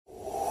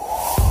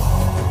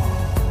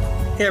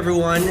Hey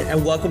everyone,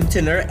 and welcome to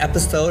another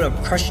episode of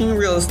Crushing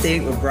Real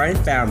Estate with Brian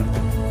Pham,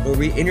 where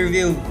we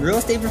interview real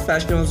estate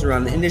professionals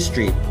around the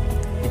industry.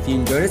 If you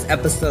enjoyed this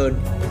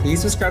episode,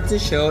 please subscribe to the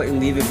show and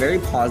leave a very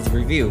positive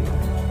review.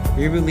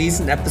 We release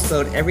an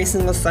episode every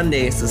single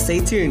Sunday, so stay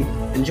tuned.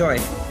 Enjoy.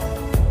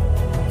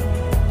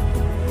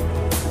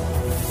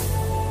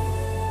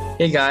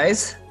 Hey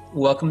guys,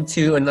 welcome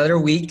to another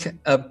week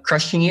of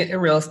Crushing It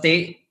in Real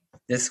Estate.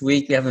 This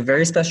week we have a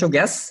very special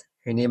guest.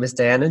 Her name is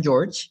Diana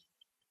George.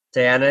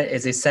 Diana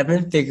is a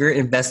 7-figure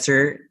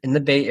investor in the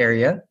Bay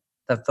Area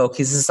that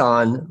focuses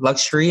on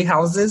luxury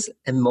houses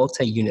and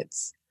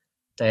multi-units.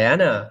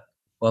 Diana,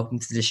 welcome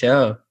to the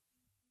show.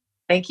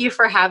 Thank you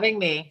for having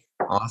me.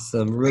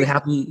 Awesome. Really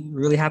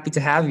happy to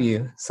have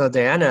you. So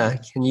Diana,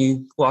 can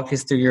you walk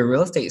us through your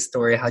real estate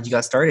story? How'd you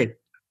got started?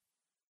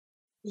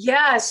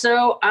 Yeah,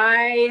 so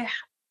I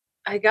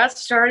got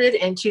started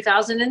in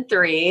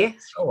 2003,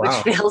 which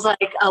feels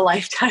like a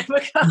lifetime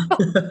ago.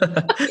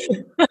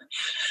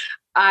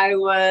 I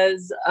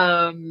was,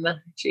 how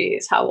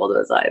old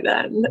was I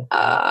then?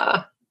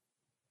 I've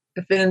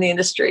been in the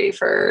industry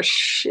for,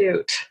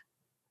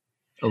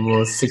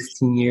 almost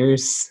 16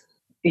 years.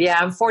 Yeah,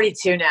 I'm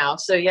 42 now.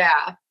 So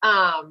yeah.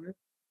 Wow.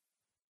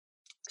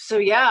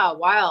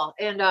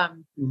 And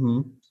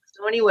so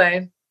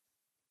anyway,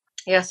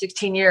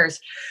 16 years.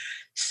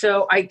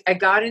 So I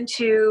got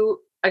into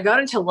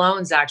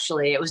loans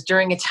actually. It was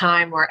during a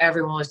time where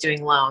everyone was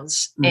doing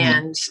loans.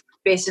 And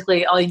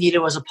basically all you needed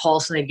was a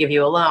pulse and they'd give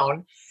you a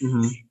loan.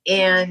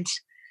 And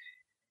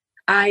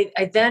I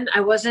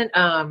wasn't,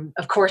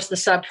 of course the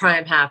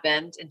subprime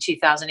happened in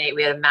 2008.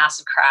 We had a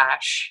massive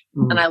crash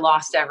and I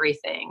lost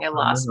everything. I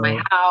lost my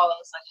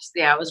house.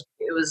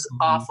 It was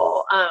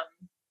awful.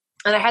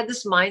 And I had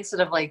this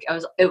mindset of like,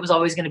 it was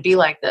always going to be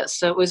like this.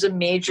 So it was a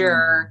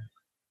major,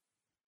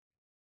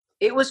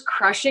 it was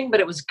crushing,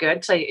 but it was good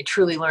because I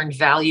truly learned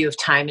value of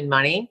time and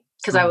money.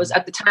 Because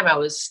at the time I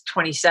was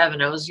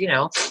 27. I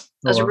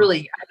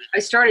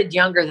started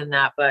younger than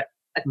that, but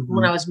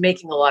when I was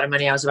making a lot of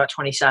money, I was about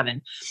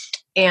 27.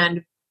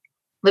 And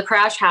the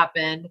crash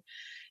happened.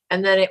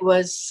 And then it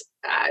was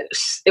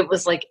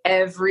like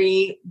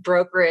every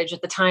brokerage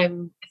at the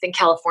time, I think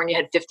California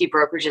had 50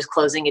 brokerages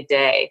closing a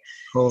day.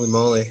 Holy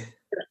moly.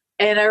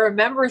 And I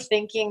remember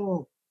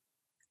thinking,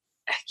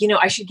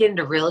 I should get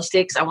into real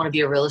estate because I want to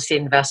be a real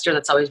estate investor.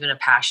 That's always been a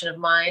passion of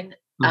mine.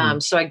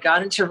 So I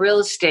got into real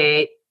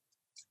estate.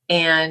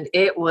 And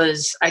I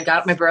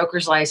got my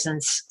broker's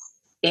license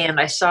and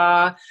I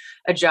saw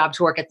a job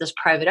to work at this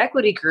private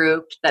equity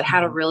group that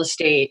had a real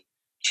estate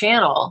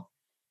channel.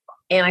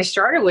 And I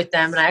started with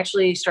them and I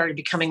actually started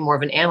becoming more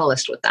of an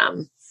analyst with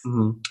them.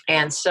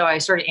 And so I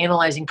started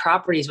analyzing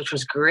properties, which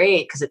was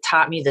great because it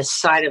taught me this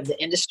side of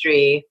the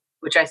industry,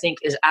 which I think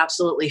is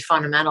absolutely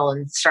fundamental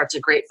and starts a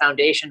great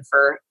foundation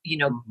for,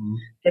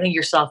 getting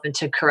yourself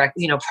into correct,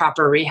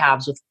 proper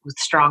rehabs with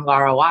strong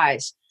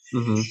ROIs.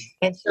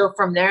 And so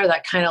from there,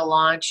 that kind of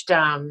launched,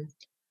 I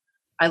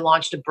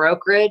launched a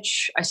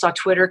brokerage. I saw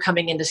Twitter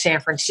coming into San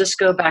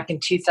Francisco back in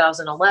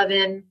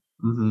 2011.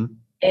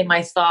 And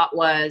my thought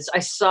was, I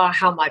saw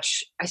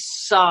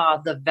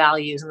the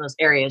values in those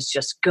areas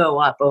just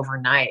go up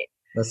overnight.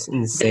 That's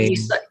insane.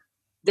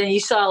 Then you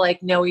saw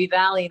like Noe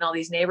Valley and all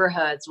these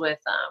neighborhoods with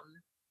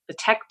the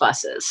tech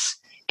buses,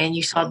 and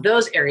you saw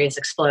those areas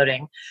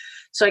exploding.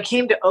 So I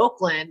came to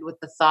Oakland with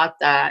the thought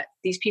that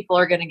these people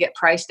are going to get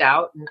priced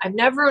out. And I've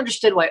never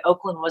understood why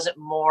Oakland wasn't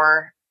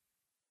more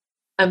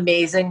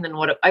amazing than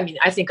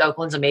I think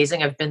Oakland's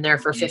amazing. I've been there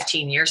for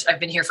 15 years. I've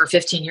been here for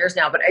 15 years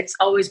now, but it's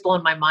always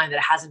blown my mind that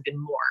it hasn't been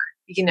more,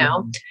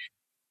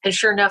 And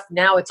sure enough,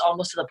 now it's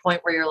almost to the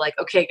point where you're like,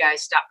 okay,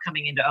 guys, stop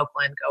coming into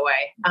Oakland, go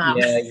away.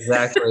 Yeah,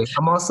 exactly.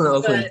 I'm also in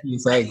Oakland too,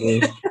 so I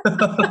agree.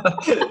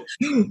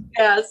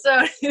 Yeah.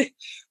 So,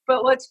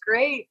 but what's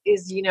great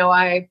is,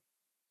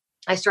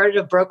 I started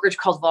a brokerage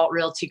called Vault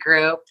Realty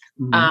Group.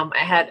 I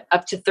had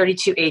up to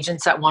 32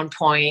 agents at one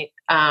point.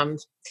 I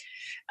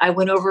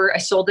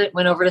sold it,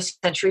 went over to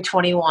Century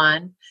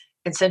 21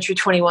 and Century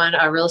 21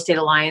 Real Estate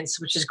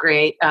Alliance, which is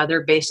great.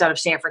 They're based out of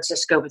San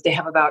Francisco, but they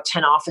have about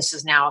 10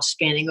 offices now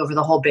spanning over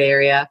the whole Bay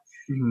Area.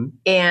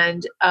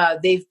 And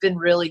they've been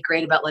really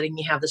great about letting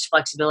me have this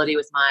flexibility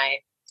with my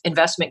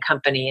investment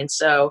company. And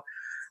so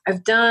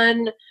I've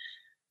done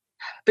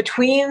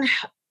between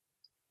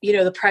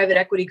the private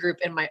equity group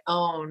and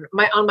on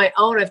my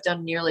own, I've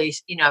done nearly,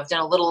 I've done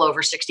a little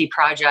over 60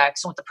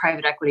 projects. And with the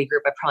private equity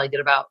group, I probably did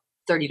about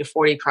 30 to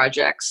 40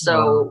 projects.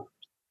 So,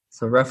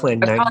 so roughly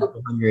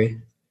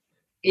 900.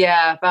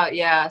 Yeah,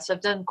 So I've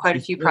done quite a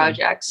few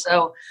projects.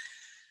 So,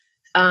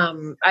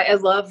 I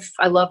love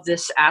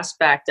this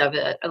aspect of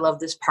it. I love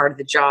this part of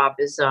the job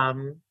is,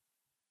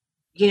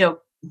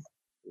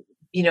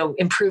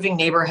 improving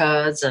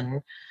neighborhoods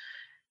and,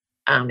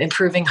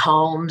 improving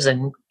homes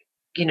and,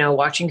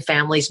 watching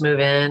families move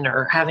in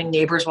or having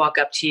neighbors walk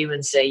up to you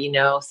and say,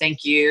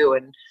 thank you.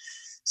 And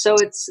so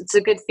it's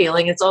a good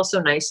feeling. It's also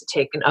nice to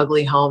take an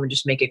ugly home and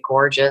just make it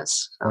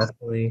gorgeous.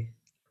 Definitely.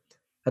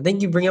 I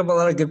think you bring up a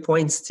lot of good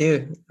points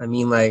too. I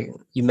mean, like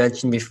you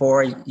mentioned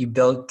before, you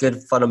build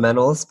good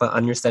fundamentals by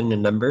understanding the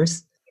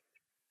numbers.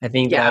 I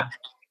think Yeah.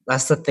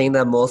 that's the thing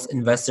that most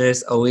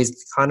investors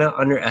always kind of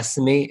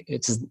underestimate.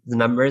 It's just the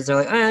numbers. They're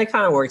like, it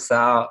kind of works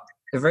out.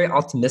 They're very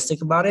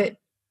optimistic about it,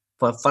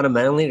 but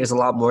fundamentally, there's a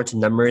lot more to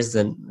numbers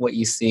than what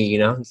you see. You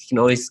know, you can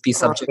always be Oh,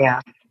 subject. yeah.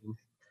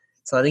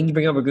 So I think you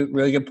bring up a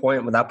really good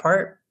point with that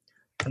part.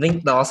 I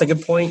think the also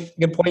good point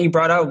you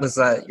brought up was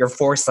that your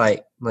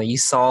foresight. Like you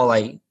saw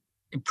like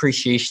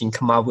appreciation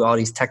come out with all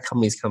these tech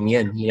companies coming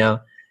in, you know,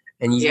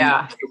 and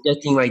you're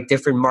predicting like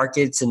different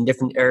markets and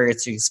different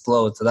areas to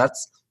explode. So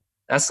that's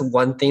the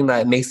one thing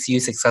that makes you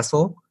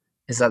successful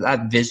is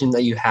that vision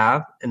that you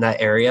have in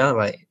that area.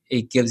 Like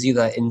it gives you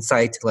that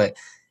insight to like,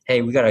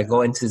 hey, we gotta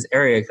go into this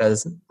area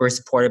because we're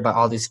supported by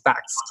all these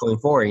facts going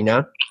forward. You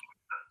know?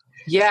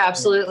 Yeah,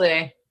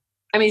 absolutely.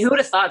 I mean, who would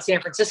have thought San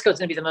Francisco is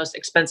going to be the most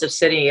expensive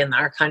city in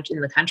our country,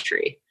 in the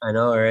country? I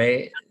know,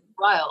 right?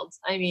 Wild.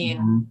 I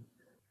mean,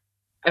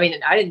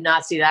 I did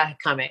not see that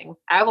coming.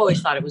 I've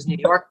always thought it was New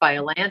York by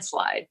a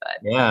landslide, but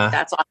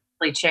that's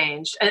obviously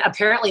changed. And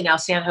apparently now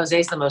San Jose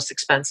is the most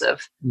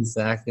expensive.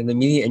 Exactly. The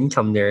median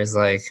income there is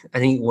like, I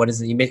think, what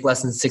is it? You make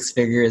less than 6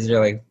 figures,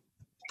 you're like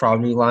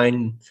poverty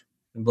line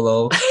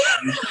below.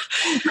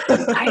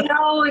 I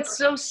know, it's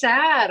so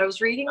sad. I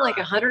was reading like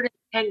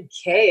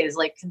 110K is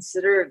like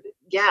considered,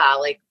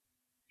 barely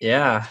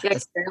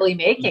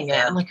making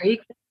it. I'm like, are you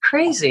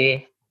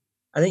crazy?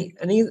 I think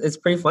it's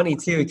pretty funny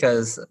too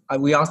because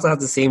we also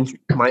have the same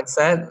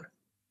mindset.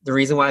 The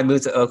reason why I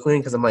moved to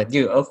Oakland because I'm like,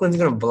 dude, Oakland's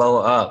gonna blow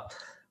up.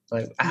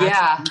 Like, I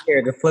have to be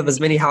here to flip as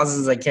many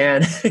houses as I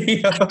can.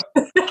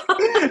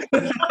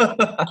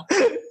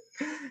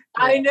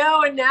 I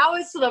know, and now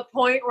it's to the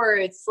point where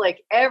it's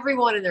like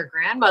everyone and their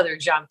grandmother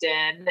jumped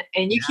in,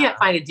 and you can't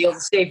find a deal to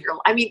save your.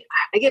 I mean,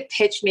 I get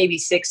pitched maybe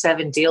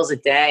 6-7 deals a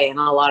day, and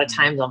a lot of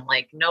times I'm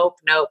like, nope.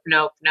 I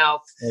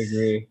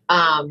agree.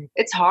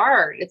 It's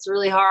hard. It's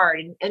really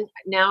hard, and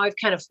now I've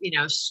kind of,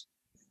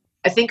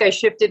 I think I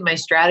shifted my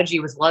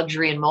strategy with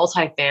luxury and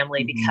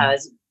multifamily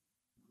because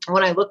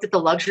when I looked at the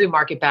luxury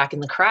market back in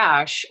the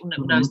crash,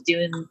 when I was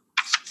doing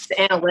the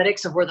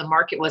analytics of where the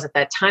market was at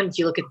that time, if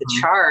you look at the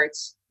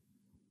charts.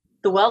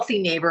 The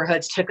wealthy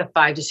neighborhoods took a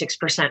 5 to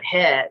 6%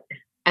 hit.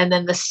 And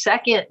then the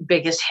second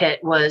biggest hit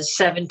was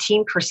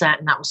 17%,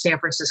 and that was San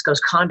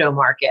Francisco's condo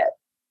market.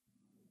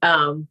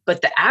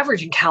 But the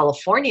average in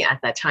California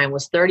at that time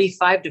was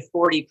 35 to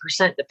 40%,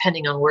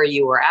 depending on where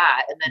you were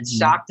at. And then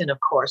Stockton, of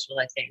course,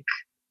 was, I think,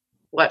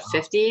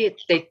 50?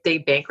 They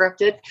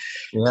bankrupted.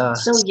 Yeah.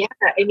 So,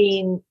 I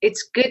mean,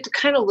 it's good to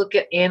kind of look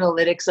at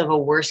analytics of a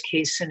worst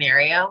case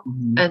scenario.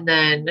 And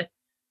then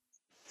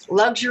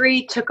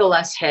luxury took a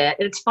less hit.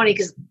 And it's funny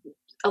because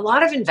a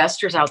lot of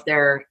investors out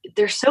there,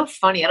 they're so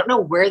funny. I don't know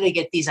where they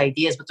get these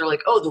ideas, but they're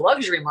like, oh, the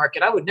luxury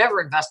market, I would never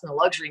invest in the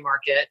luxury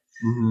market.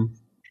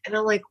 And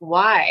I'm like,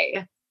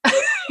 why?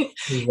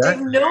 They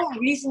have no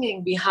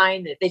reasoning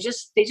behind it. They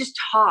just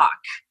talk.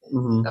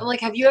 I'm like,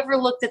 have you ever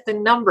looked at the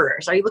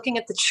numbers? Are you looking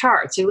at the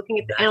charts? Are you looking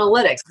at the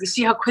analytics? You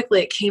see how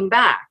quickly it came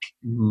back.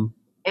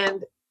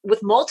 And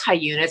with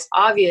multi-units,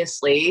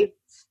 obviously,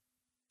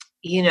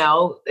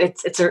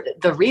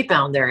 the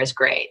rebound there is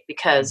great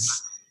because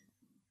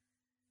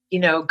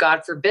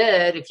God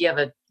forbid if you have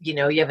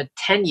a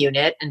 10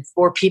 unit and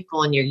 4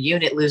 people in your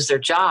unit lose their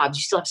jobs,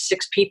 you still have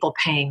 6 people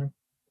paying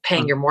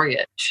your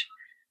mortgage.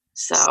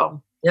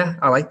 So yeah,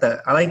 I like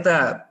that. I like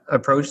that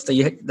approach that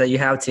you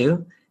have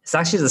too. It's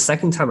actually the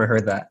second time I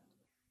heard that.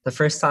 The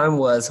first time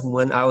was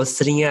when I was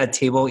sitting at a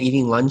table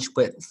eating lunch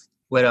with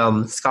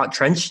Scott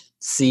Trench,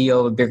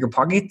 CEO of Bigger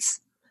Pockets.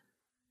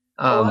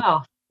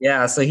 Wow.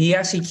 Yeah, so he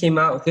actually came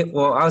out.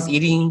 Well, I was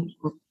eating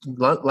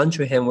lunch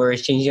with him. We were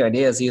exchanging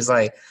ideas. He was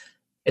like,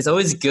 it's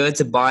always good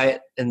to buy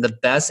in the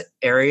best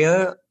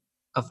area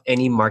of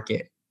any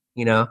market,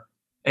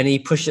 And he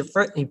pushed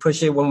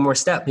it one more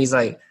step. He's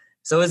like,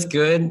 so it's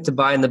good to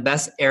buy in the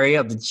best area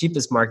of the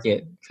cheapest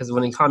market because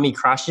when the economy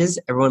crashes,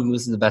 everyone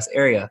moves to the best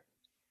area.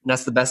 And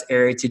that's the best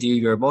area to do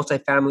your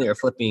multifamily or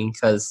flipping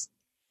because,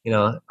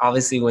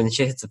 obviously when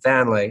shit hits the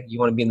fan, like you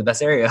want to be in the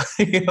best area.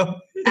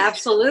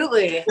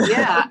 Absolutely.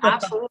 Yeah,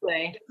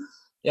 absolutely.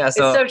 Yeah.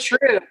 So it's so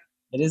true.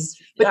 It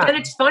is. But then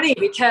it's funny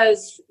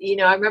because,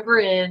 I remember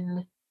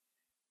in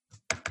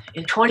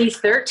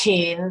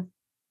 2013,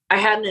 I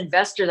had an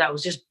investor that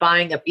was just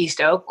buying up East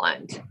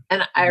Oakland.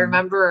 And I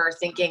remember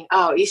thinking,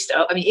 oh, East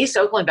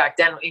Oakland back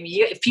then,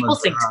 if people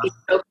think East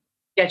Oakland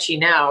is sketchy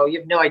now, you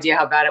have no idea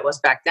how bad it was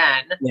back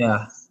then.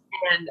 Yeah.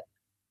 And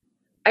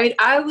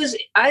I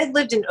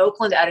lived in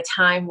Oakland at a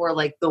time where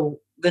like the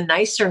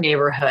nicer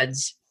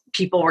neighborhoods,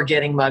 people were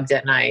getting mugged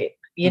at night,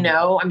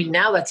 now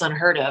that's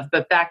unheard of,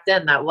 but back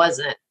then that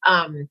wasn't.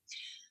 And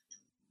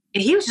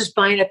he was just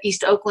buying up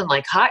East Oakland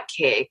like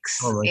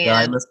hotcakes. Oh my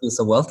God, he must be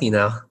so wealthy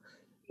now.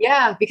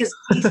 Yeah, because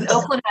East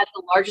Oakland had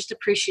the largest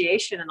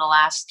appreciation in the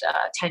last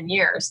 10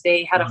 years.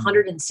 They had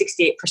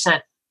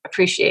 168%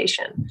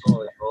 appreciation.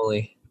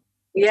 Holy.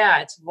 Yeah,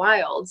 it's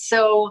wild.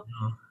 So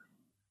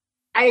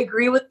I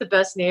agree with the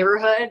best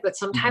neighborhood, but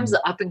sometimes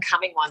the up and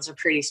coming ones are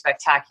pretty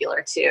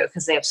spectacular too,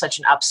 because they have such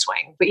an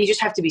upswing, but you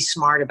just have to be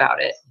smart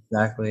about it.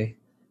 Exactly.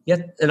 Yeah.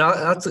 And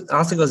it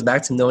also goes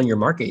back to knowing your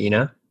market,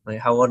 like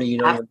how well do you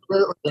know?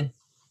 Absolutely.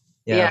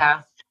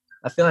 Yeah.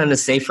 I feel like on the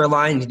safer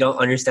line, you don't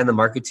understand the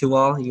market too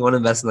well. You want to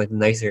invest in like the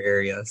nicer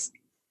areas,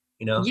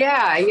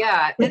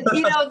 Yeah. And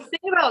the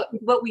thing about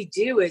what we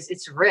do is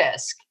it's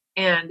risk,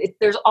 and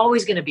there's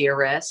always going to be a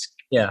risk.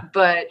 Yeah.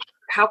 But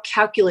how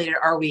calculated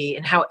are we,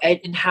 and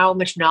how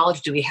much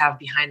knowledge do we have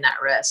behind that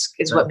risk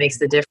is what makes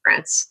the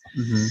difference.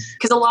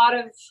 Because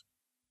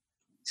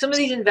some of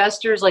these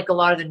investors, like a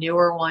lot of the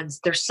newer ones,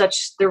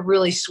 they're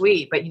really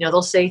sweet, but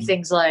they'll say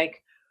things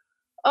like,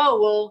 oh,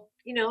 well,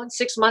 in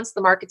 6 months,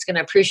 the market's going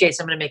to appreciate,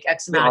 so I'm going to make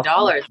X amount of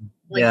dollars.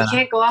 Like you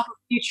can't go off of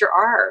future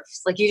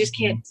ARVs. Like you just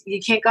you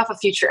can't go off of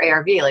future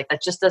ARV. Like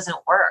that just doesn't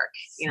work.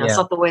 It's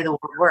not the way the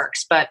world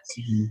works. But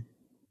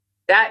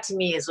that to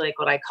me is like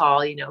what I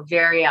call,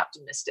 very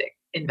optimistic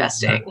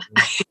investing.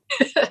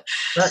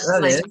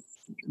 That is.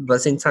 But at the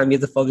same time, you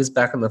have to focus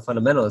back on the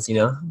fundamentals, But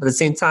at the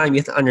same time, you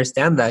have to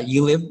understand that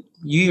you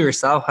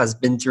yourself has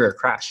been through a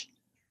crash,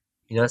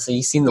 so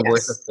you've seen the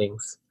worst of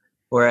things.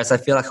 Whereas I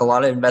feel like a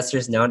lot of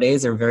investors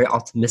nowadays are very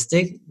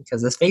optimistic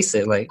because let's face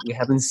it, like we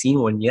haven't seen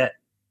one yet.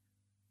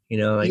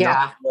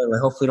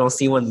 Hopefully we don't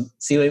see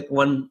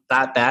one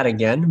that bad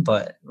again,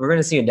 but we're going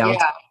to see a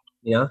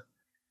downturn,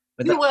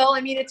 We will.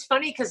 I mean, it's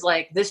funny because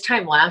like this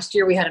time last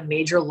year we had a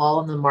major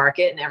lull in the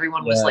market and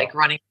everyone was like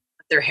running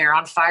with their hair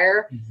on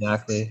fire.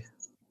 Exactly.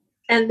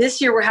 And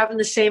this year we're having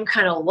the same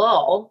kind of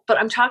lull, but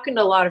I'm talking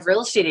to a lot of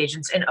real estate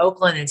agents in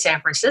Oakland and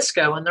San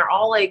Francisco, and they're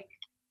all like,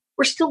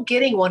 we're still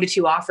getting 1 to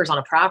 2 offers on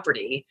a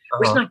property.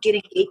 We're just not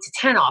getting 8 to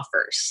 10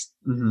 offers,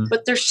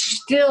 but there's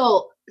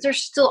still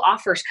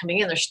offers coming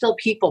in. There's still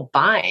people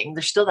buying.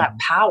 There's still that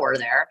power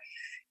there.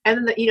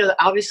 And then,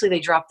 obviously they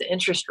dropped the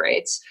interest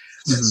rates,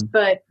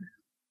 but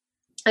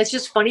it's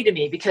just funny to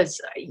me because,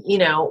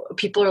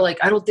 people are like,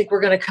 I don't think we're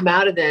going to come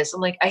out of this.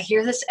 I'm like, I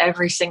hear this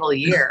every single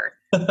year.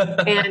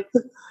 And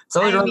it's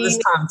always around this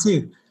time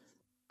too.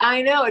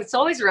 I know it's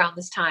always around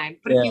this time,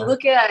 but if you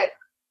look at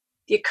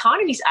the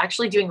economy's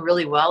actually doing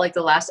really well. Like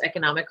the last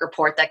economic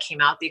report that came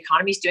out, the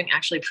economy's doing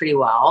actually pretty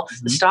well.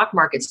 The stock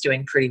market's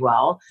doing pretty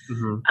well.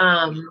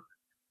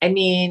 I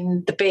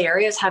mean, the Bay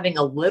Area is having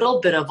a little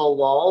bit of a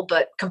lull,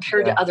 but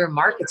compared to other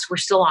markets, we're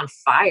still on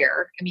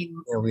fire. I mean,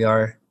 we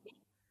are.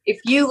 If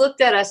you looked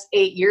at us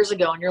 8 years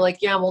ago and you're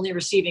like, yeah, I'm only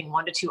receiving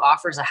 1 to 2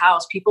 offers a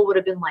house, people would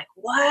have been like,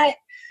 what?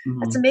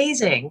 That's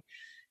amazing.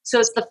 So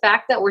it's the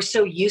fact that we're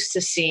so used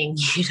to seeing,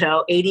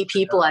 80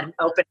 people at an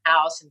open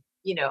house and,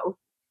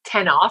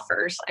 10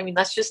 offers. I mean,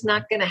 that's just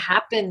not going to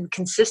happen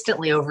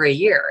consistently over a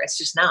year. It's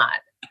just not.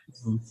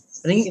 I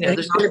think,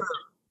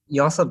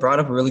 you also brought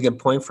up a really good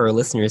point for our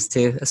listeners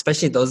too,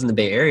 especially those in the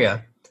Bay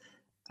Area.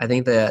 I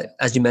think that,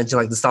 as you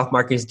mentioned, like the stock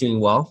market is doing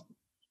well.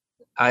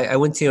 I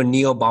went to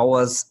Neil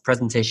Bawa's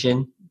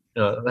presentation,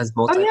 his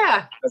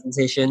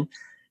presentation,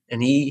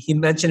 and he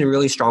mentioned a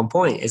really strong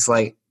point. It's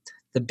like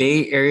the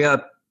Bay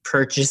Area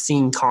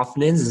purchasing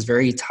confidence is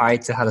very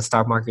tied to how the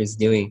stock market is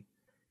doing.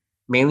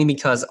 Mainly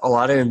because a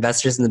lot of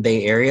investors in the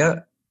Bay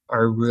Area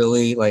are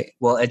really like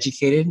well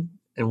educated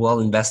and well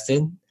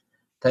invested.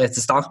 That if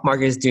the stock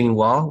market is doing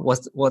well,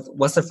 what's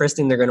the first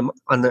thing they're going to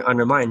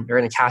undermine? They're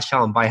going to cash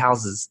out and buy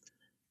houses.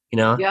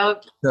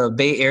 Yep. The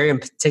Bay Area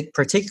in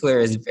particular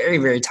is very,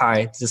 very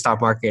tied to the stock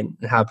market and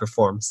how it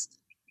performs.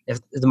 If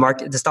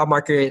the stock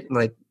market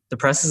like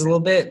depresses a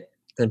little bit,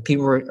 then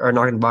people are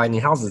not going to buy any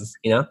houses.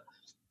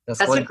 That's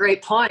a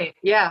great point.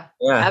 Yeah.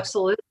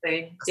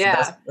 Absolutely.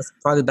 That's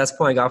probably the best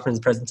point I got from his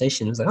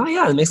presentation. It was like, oh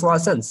yeah, it makes a lot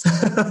of sense.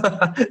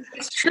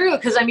 It's true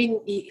because I mean,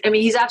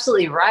 he's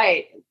absolutely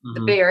right.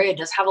 The Bay Area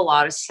does have a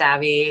lot of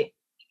savvy,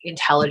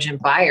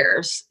 intelligent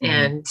buyers,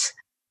 and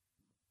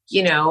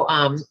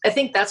I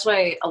think that's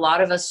why a lot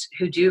of us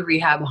who do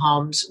rehab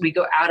homes, we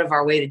go out of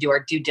our way to do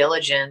our due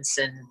diligence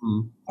and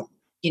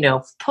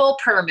pull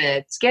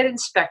permits, get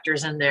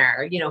inspectors in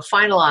there,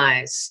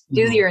 finalize,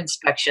 do your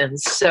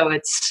inspections. So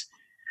it's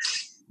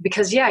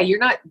because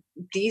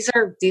these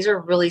are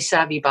really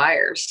savvy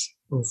buyers.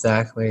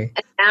 Exactly.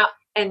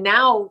 And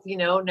now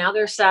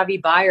they're savvy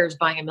buyers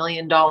buying $1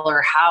 million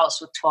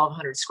house with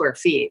 1,200 square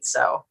feet.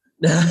 So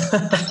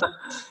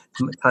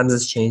times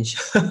has changed.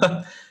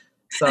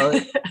 So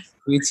all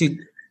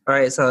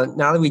right. So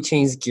now that we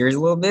changed gears a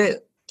little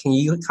bit, can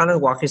you kind of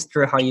walk us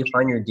through how you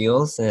find your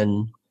deals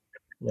and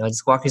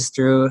just walk us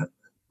through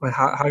like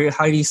how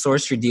do you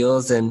source your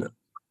deals, and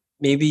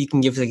maybe you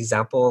can give an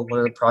example of one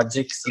of the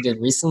projects you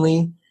did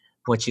recently,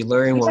 what you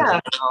learned,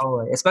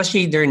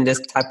 especially during this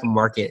type of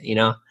market,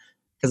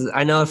 because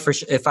I know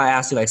if I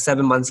asked you like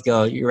 7 months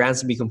ago, your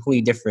answer would be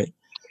completely different.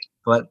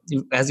 But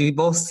as we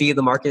both see,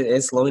 the market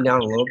is slowing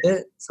down a little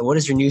bit. So what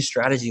is your new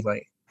strategy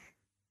like?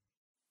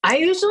 I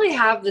usually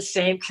have the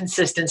same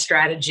consistent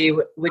strategy,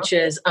 which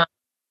is I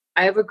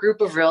have a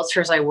group of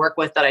realtors I work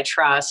with that I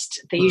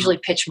trust. They usually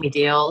pitch me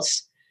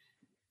deals.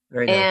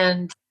 Very nice.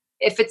 And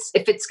if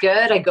it's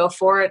good, I go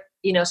for it.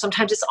 You know,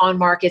 sometimes it's on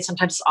market,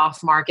 sometimes it's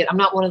off market. I'm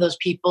not one of those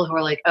people who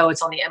are like, oh,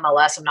 it's on the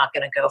MLS, I'm not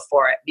going to go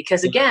for it.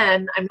 Because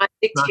again, I'm not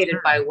dictated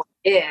by what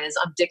it is,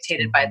 I'm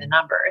dictated by the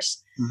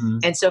numbers.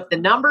 And so if the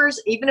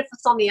numbers, even if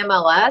it's on the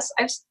MLS,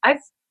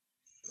 I've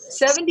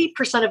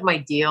 70% of my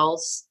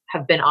deals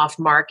have been off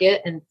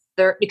market, and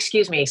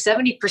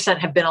 70%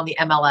 have been on the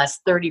MLS,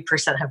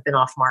 30% have been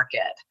off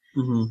market.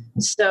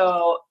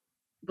 So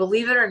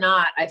believe it or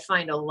not, I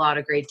find a lot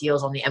of great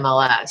deals on the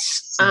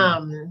MLS.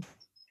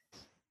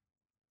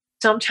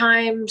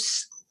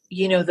 Sometimes,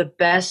 you know, the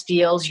best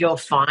deals you'll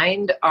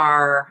find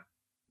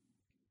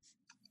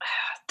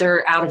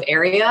they're out of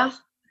area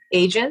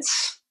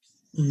agents.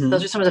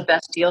 Those are some of the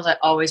best deals I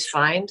always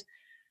find.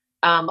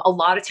 A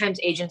lot of times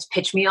agents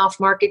pitch me off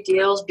market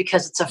deals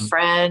because it's a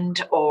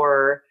friend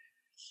or,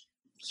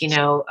 you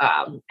know,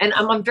 and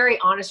I'm very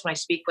honest when I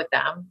speak with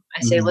them.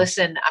 I say,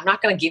 listen, I'm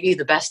not going to give you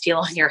the best deal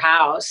on your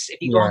house.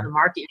 If you go on the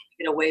market,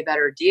 you get a way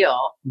better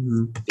deal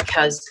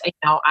because, you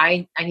know,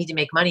 I need to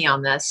make money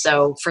on this.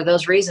 So for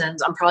those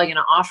reasons, I'm probably going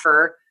to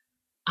offer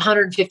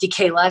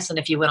 $150K less than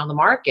if you went on the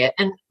market.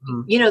 And,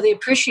 you know, they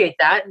appreciate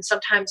that. And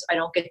sometimes I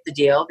don't get the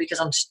deal because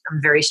I'm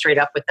very straight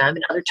up with them.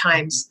 And other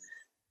times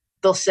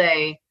they'll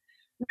say,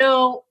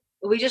 no,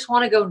 we just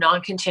want to go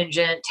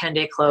non-contingent,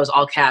 10-day close,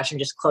 all cash, and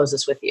just close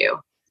this with you.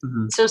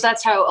 So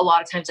that's how a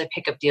lot of times I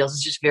pick up deals.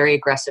 It's just very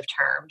aggressive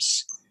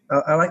terms.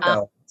 I like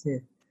that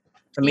too.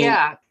 I mean,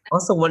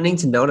 also one thing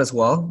to note as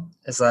well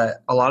is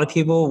that a lot of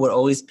people would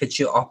always pitch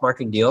you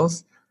off-market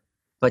deals,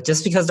 but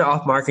just because they're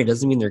off-market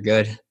doesn't mean they're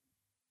good.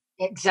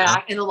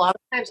 Exactly. And a lot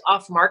of times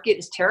off-market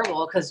is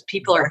terrible because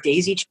people are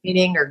daisy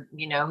chaining or,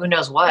 you know, who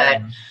knows what.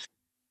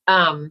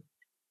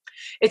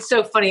 It's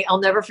so funny. I'll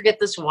never forget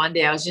this one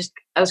day. I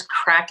was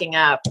cracking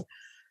up.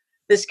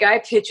 This guy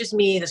pitches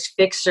me this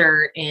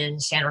fixer in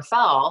San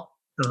Rafael,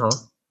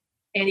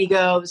 and he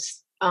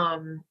goes,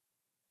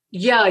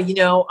 yeah, you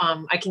know,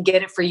 I can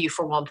get it for you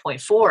for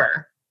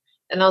 1.4.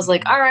 And I was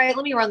like, all right,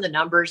 let me run the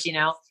numbers, you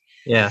know?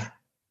 Yeah.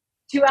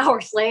 2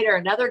 hours later,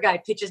 another guy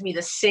pitches me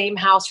the same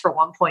house for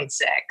 1.6.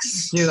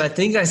 Dude, I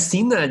think I've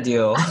seen that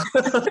deal.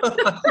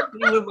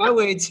 You went my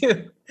way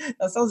too.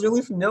 That sounds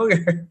really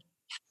familiar.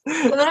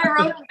 And then I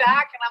wrote him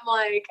back and I'm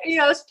like, you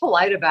know, I was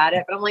polite about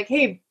it, but I'm like,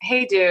 hey,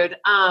 dude,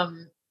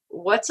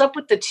 what's up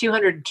with the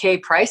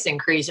 200K price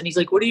increase? And he's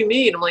like, what do you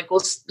mean? I'm like,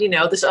 well, you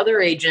know, this other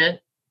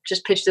agent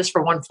just pitched this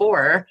for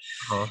 1.4.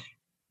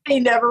 He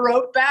never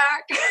wrote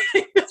back.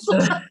 He's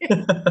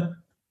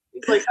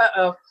like,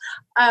 uh-oh.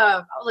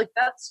 I was like,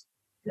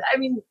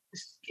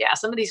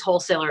 some of these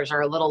wholesalers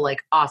are a little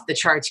like off the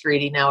charts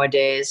greedy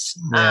nowadays.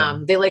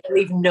 They like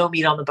leave no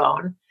meat on the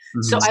bone.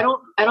 So I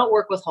don't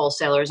work with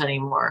wholesalers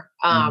anymore.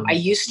 I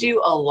used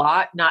to a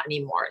lot, not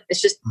anymore.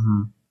 It's just,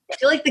 I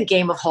feel like the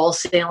game of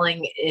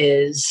wholesaling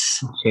is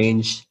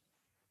changed.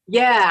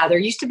 Yeah, there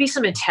used to be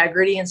some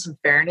integrity and some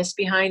fairness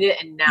behind it,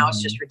 and now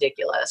it's just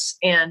ridiculous.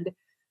 And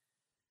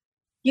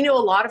you know,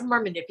 a lot of them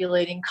are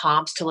manipulating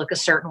comps to look a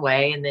certain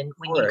way, and then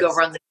when you go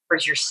run the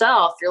numbers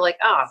yourself, you're like,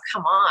 oh,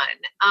 come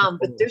on.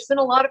 But there's been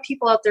a lot of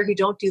people out there who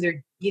don't do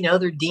their, you know,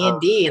 their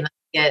D&D and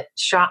get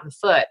shot in the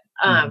foot.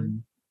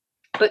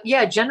 But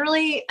yeah,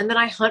 generally, and then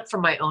I hunt for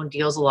my own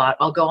deals a lot.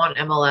 I'll go on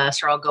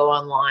MLS or I'll go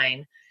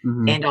online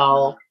and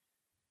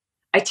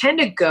I tend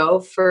to go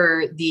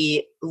for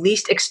the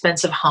least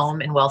expensive home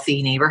in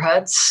wealthy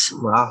neighborhoods.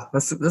 Wow,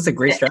 that's a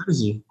great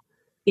strategy.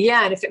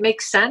 Yeah, and if it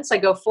makes sense, I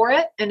go for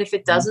it. And if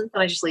it doesn't,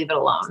 then I just leave it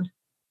alone.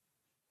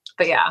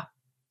 But yeah.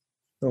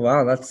 Oh,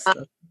 wow, that's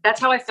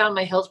how I found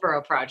my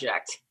Hillsborough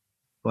project.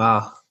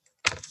 Wow.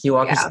 Can you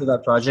walk us through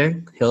that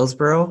project,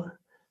 Hillsborough?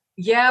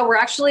 Yeah, we're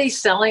actually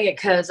selling it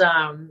because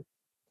I'm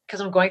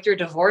going through a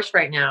divorce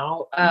right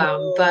now.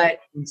 But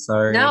I'm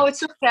sorry. No,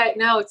 it's okay.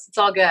 No, it's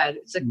all good.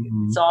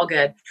 It's all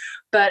good.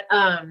 But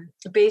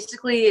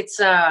basically, it's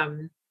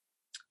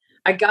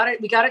we got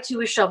it to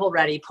a shovel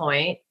ready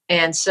point.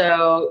 And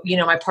so, you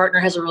know, my partner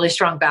has a really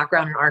strong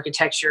background in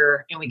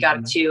architecture, and we got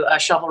it to a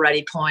shovel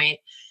ready point.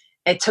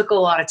 It took a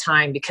lot of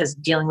time because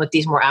dealing with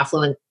these more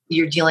affluent,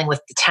 you're dealing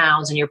with the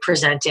towns and you're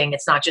presenting.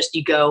 It's not just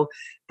you go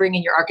bring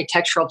in your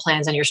architectural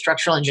plans and your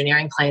structural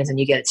engineering plans and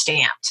you get it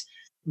stamped.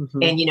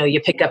 And, you know,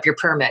 you pick up your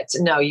permits.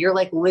 No, you're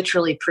like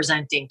literally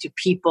presenting to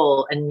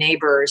people and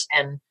neighbors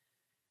and,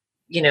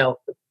 you know,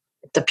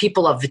 the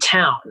people of the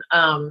town.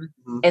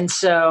 And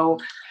so,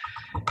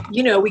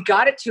 you know, we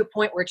got it to a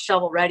point where it's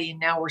shovel ready and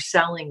now we're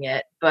selling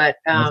it. But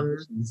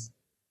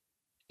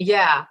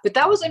yeah, but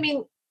that was, I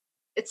mean,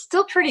 it's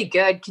still pretty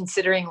good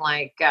considering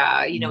like,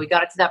 you know, we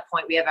got it to that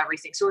point, we have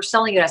everything. So we're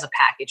selling it as a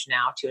package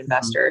now to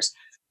investors,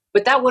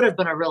 but that would have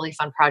been a really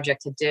fun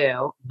project to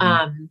do.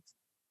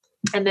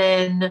 And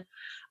then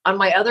on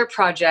my other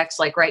projects,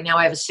 like right now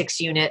I have a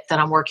 6-unit that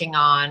I'm working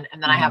on.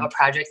 And then I have a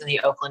project in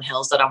the Oakland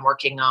Hills that I'm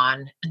working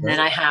on. And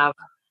then I have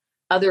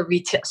other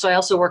retail. So I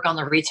also work on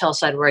the retail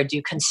side where I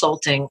do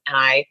consulting and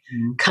I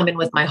come in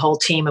with my whole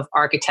team of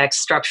architects,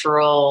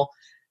 structural,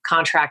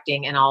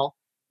 contracting, and I'll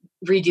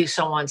redo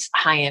someone's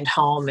high-end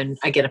home and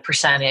I get a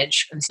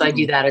percentage. And so I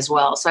do that as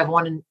well. So I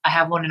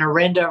have one in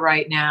Orinda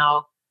right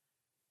now.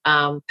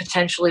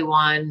 potentially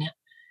one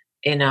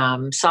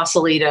in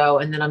Sausalito,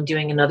 and then I'm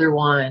doing another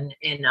one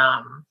in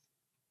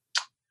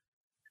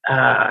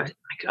my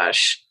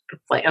gosh,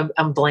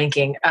 I'm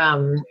blanking.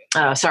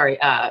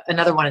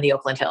 Another one in the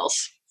Oakland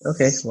Hills.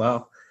 Okay,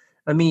 wow.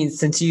 I mean,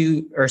 since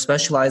you are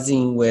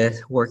specializing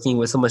with working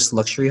with so much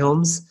luxury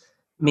homes,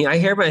 I mean, I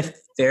hear my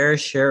fair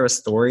share of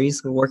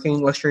stories with working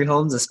in luxury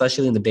homes,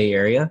 especially in the Bay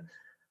Area.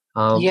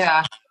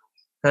 Yeah.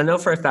 I know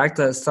for a fact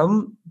that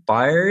some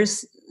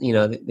buyers,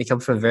 they come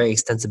from a very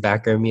extensive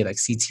background, like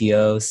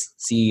CTOs,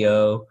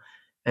 CEO,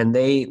 and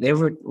they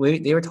were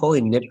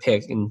totally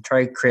nitpick and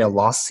try to create a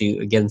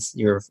lawsuit against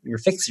your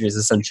fixers,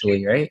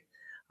 essentially, right?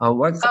 I'm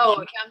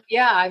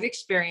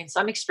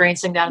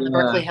experiencing that in the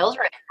Berkeley Hills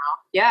right now.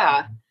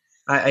 Yeah.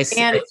 I see.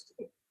 And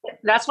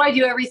that's why I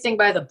do everything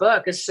by the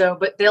book.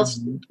 But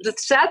the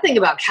sad thing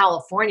about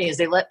California is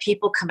they let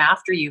people come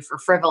after you for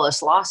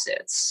frivolous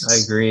lawsuits. I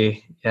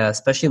agree. Yeah,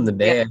 especially in the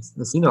Bay, yeah.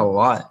 I've seen a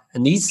lot.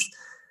 And these,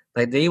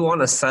 they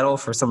want to settle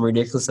for some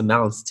ridiculous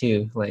amounts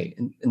too,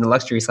 in the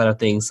luxury side of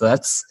things. So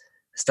it's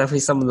definitely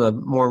some of the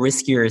more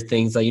riskier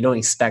things that you don't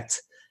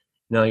expect.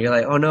 You're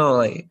like, oh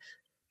no,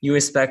 you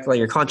expect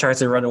your contracts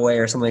to run away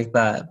or something like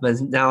that.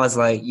 But now it's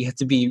you have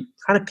to be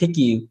kind of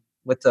picky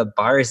with the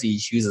buyers that you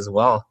choose as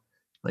well.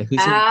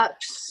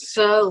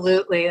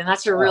 Absolutely. And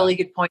that's a really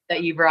good point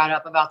that you brought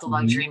up about the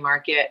luxury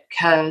market,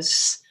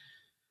 because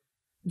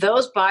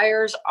those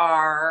buyers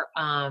are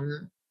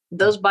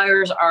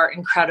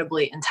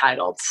incredibly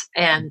entitled,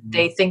 and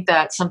they think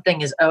that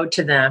something is owed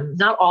to them.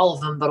 Not all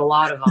of them, but a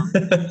lot of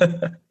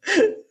them.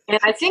 And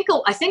I think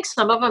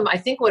some of them,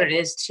 what it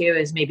is too,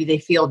 is maybe they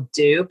feel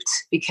duped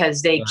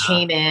because they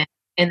came in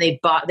and they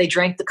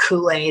drank the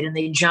Kool-Aid and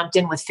they jumped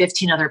in with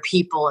 15 other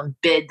people and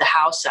bid the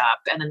house up.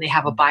 And then they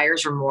have a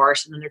buyer's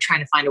remorse, and then they're trying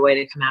to find a way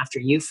to come after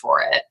you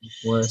for it.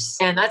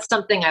 And that's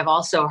something I've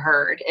also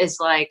heard is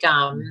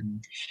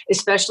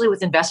especially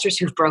with investors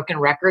who've broken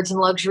records in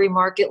luxury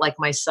market, like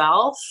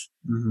myself.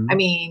 I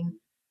mean,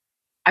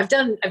 I've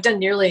done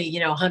nearly,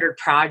 100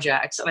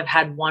 projects, and I've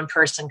had one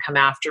person come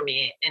after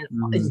me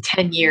in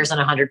 10 years on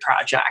 100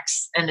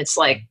 projects. And it's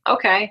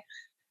okay,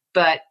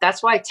 but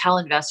that's why I tell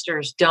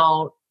investors,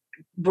 don't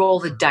roll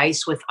the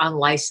dice with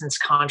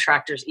unlicensed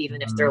contractors,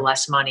 even if they're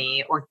less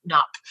money or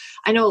not.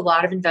 I know a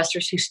lot of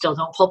investors who still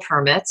don't pull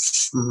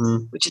permits,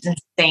 which is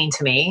insane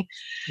to me.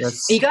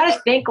 You got to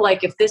think,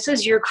 if this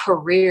is your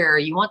career,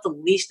 you want the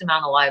least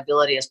amount of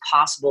liability as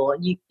possible.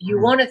 And you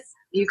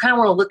kind of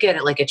want to look at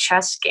it like a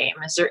chess game.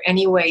 Is there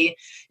any way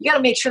you got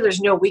to make sure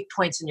there's no weak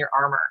points in your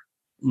armor?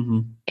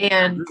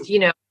 And,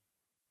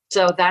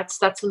 so that's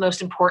the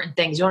most important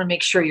thing. You want to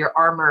make sure your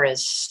armor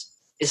is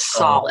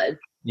solid.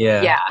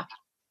 Yeah.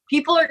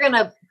 People are going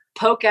to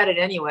poke at it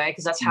anyway,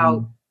 because that's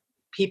how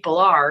people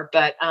are.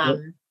 But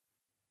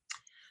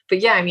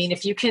yeah, I mean,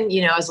 if you can,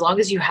 as long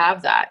as you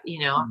have that,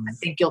 I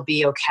think you'll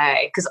be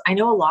okay. Because I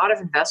know a lot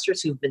of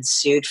investors who've been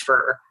sued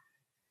for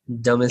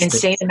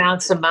insane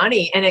amounts of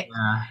money, and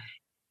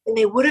and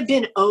they would have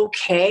been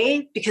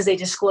okay because they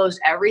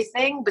disclosed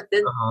everything. But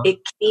then it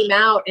came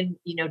out in,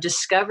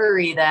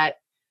 discovery that,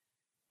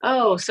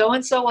 oh,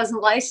 so-and-so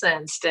wasn't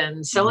licensed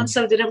and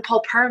so-and-so didn't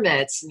pull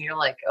permits. And you're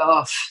like,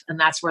 oh, and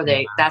that's where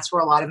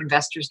a lot of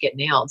investors get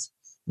nailed.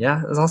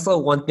 Yeah. There's also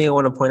one thing I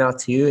want to point out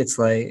too. It's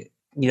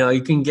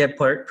you can get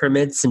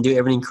permits and do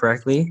everything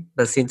correctly.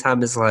 But at the same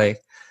time, it's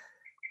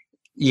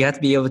you have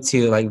to be able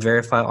to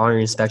verify all your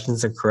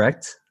inspections are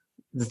correct.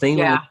 The thing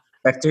with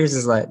inspectors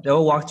is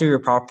they'll walk through your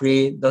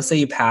property. They'll say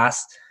you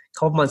pass. A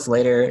couple months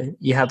later,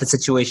 you have a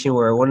situation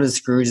where one of the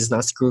screws is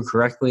not screwed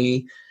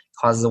correctly,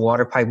 causes a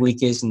water pipe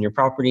leakage in your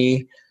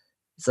property.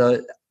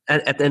 So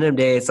at the end of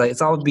the day,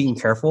 it's all being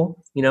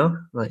careful. You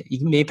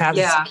may pass,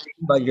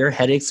 but your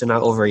headaches are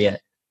not over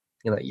yet.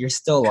 You're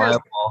still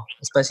liable,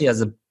 especially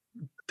as a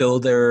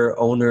builder,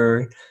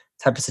 owner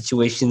type of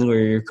situation where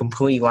you're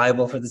completely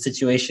liable for the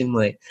situation.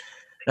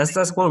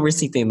 That's one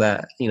risky thing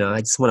that I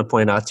just want to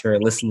point out to our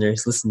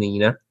listeners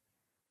listening.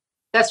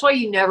 That's why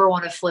you never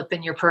want to flip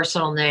in your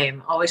personal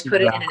name. Always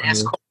put it in an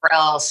S corp or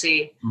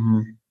LLC.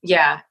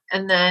 Yeah,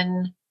 and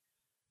then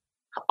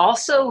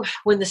also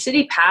when the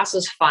city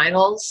passes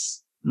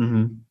finals,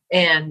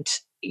 and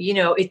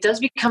it does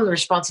become the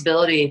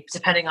responsibility,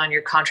 depending on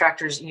your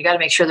contractors. You got to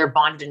make sure they're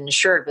bonded and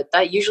insured, but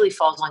that usually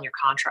falls on your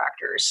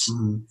contractors.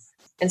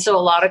 And so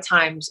a lot of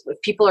times, if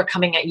people are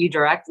coming at you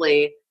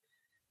directly,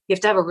 you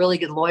have to have a really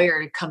good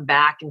lawyer to come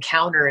back and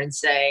counter and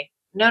say,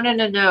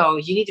 no,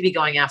 you need to be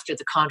going after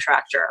the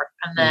contractor.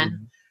 And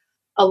then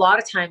a lot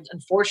of times,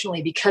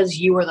 unfortunately, because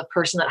you are the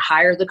person that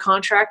hired the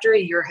contractor,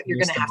 you're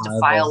going to have to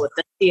file with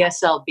the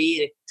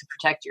CSLB to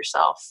protect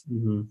yourself.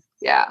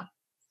 Yeah.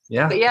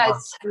 But yeah,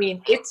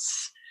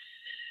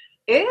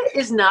 it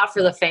is not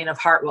for the faint of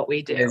heart what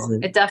we do.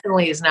 It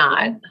definitely is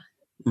not.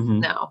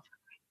 No.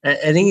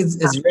 I think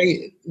it's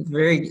very,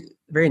 very,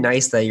 very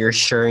nice that you're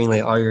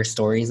sharing all your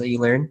stories that you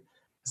learn.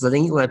 So I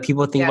think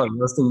people think about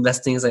real estate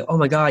investing is oh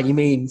my God, you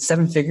made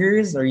 7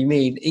 figures or you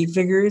made 8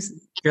 figures.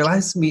 Your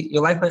life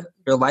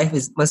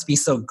must be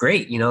so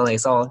great.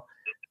 It's all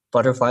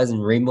butterflies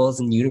and rainbows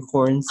and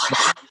unicorns.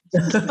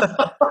 No,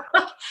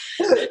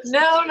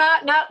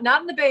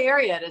 not in the Bay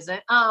Area, it isn't.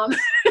 If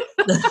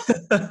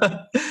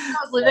I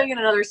was living in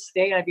another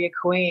state, I'd be a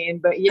queen.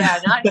 But yeah,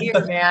 not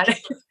here, man.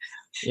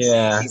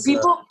 Yeah.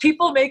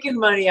 People making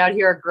money out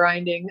here are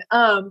grinding.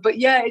 But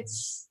yeah,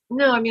 it's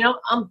no, I mean,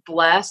 I'm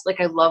blessed.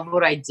 Like I love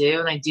what I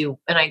do and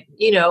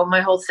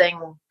my whole thing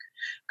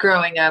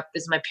growing up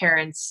is my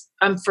parents,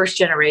 I'm first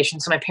generation.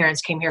 So my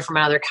parents came here from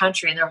another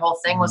country and their whole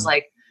thing was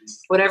like,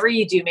 whatever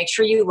you do, make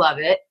sure you love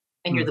it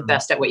and you're the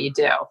best at what you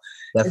do.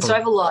 Definitely. And so I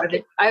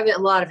have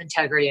a lot of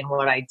integrity in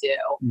what I do.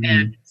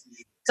 And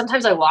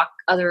sometimes I walk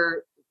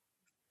other,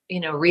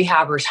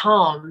 rehabbers'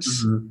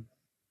 homes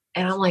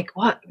and I'm like,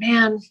 what,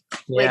 man?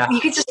 Yeah. Like you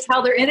could just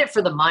tell they're in it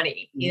for the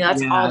money.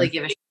 That's all they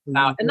give a shit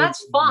about. And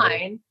that's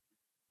fine.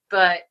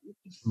 But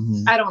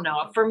I don't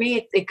know. For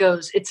me,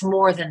 it's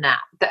more than that.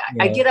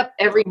 I get up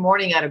every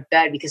morning out of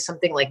bed because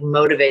something like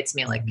motivates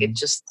me. Like it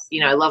just,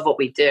 I love what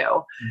we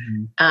do.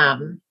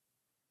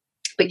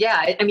 But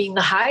yeah, I mean,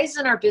 the highs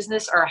in our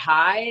business are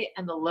high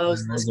and the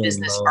lows in this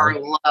business are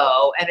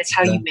low. And it's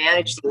how you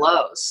manage the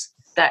lows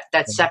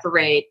that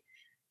separate,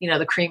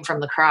 the cream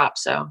from the crop.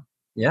 So.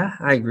 Yeah,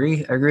 I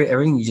agree.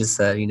 Everything you just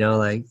said,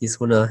 like you just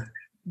want to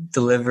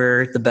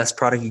deliver the best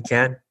product you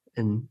can.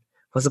 And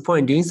what's the point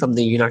in doing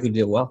something you're not going to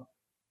do it well?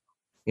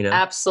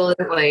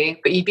 Absolutely.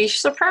 But you'd be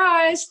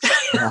surprised.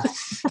 Yeah.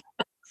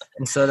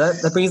 And so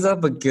that brings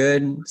up a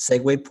good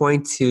segue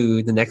point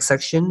to the next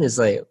section is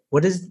like,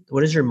 what is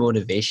your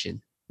motivation?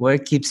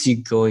 What keeps you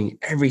going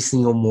every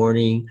single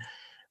morning?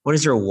 What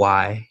is your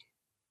why?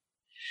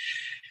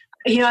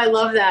 I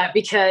love that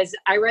because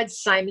I read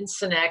Simon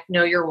Sinek,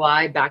 Know Your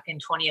Why, back in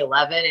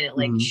 2011, and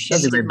it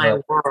shifted my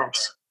world.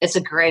 It's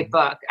a great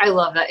book. I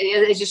love that.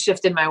 It just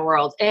shifted my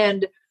world.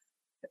 And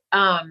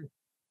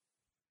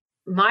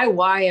my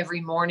why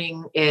every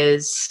morning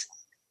is,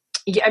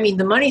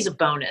 the money's a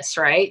bonus,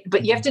 right?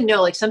 But you have to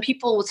know, like some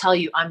people will tell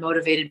you, I'm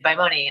motivated by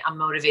money. I'm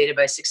motivated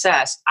by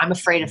success. I'm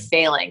afraid of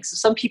failing. So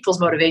some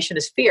people's motivation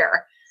is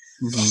fear.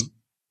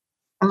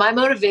 My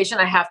motivation,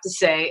 I have to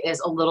say, is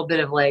a little bit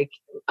of like,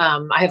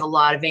 I have a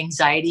lot of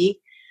anxiety.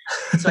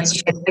 So I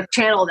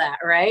channel that,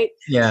 right?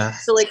 Yeah.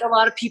 So like a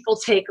lot of people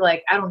take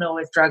like, I don't know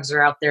if drugs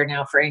are out there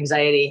now for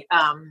anxiety.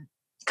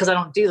 Cause I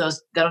don't do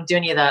those. I don't do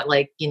any of that.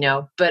 Like,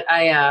 but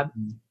I've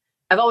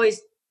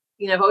always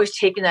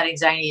taken that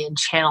anxiety and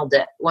channeled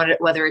it,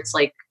 whether it's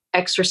like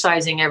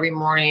exercising every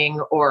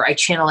morning or I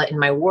channel it in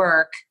my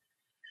work.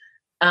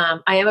 I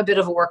am a bit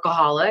of a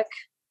workaholic,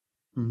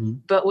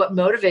 but what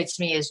motivates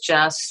me is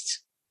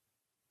just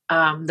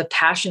the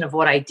passion of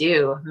what I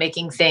do,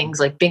 making things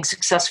like being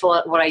successful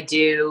at what I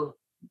do,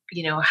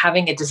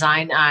 having a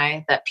design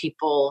eye that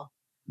people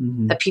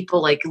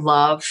like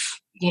love.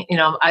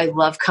 I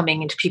love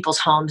coming into people's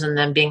homes and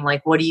then being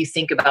like, what do you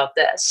think about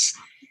this?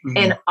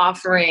 And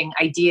offering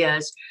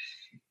ideas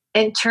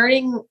and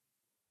turning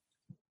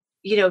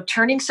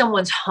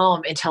someone's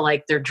home into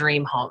like their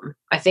dream home.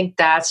 I think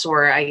that's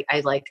where I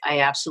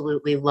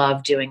absolutely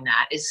love doing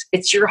that.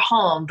 It's your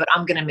home, but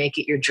I'm going to make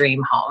it your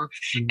dream home.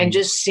 And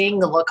just seeing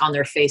the look on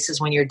their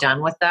faces when you're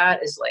done with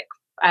that is like,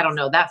 I don't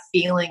know, that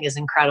feeling is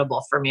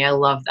incredible for me. I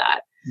love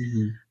that.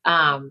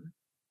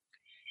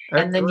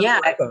 And then, I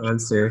like the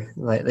answer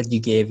like you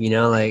gave,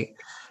 like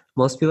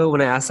most people, when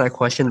I ask that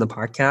question in the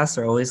podcast,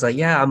 are always like,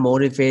 yeah, I'm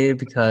motivated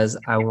because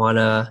I want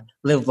to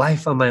live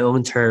life on my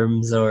own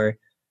terms or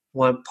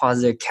want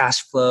positive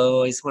cash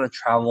flow. I just want to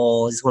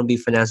travel. I just want to be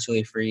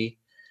financially free.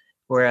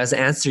 Whereas the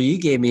answer you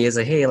gave me is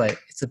like, hey, like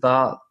it's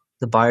about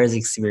the buyer's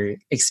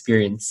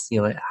experience.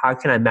 Like how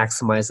can I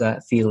maximize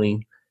that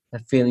feeling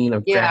of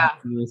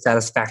gratitude,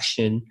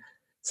 satisfaction.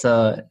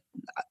 So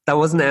that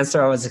wasn't the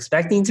answer I was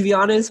expecting, to be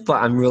honest,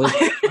 but I'm really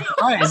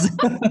surprised.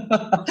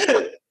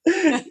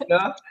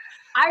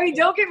 I mean,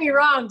 don't get me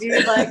wrong,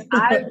 dude. Like,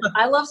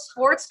 I love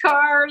sports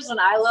cars and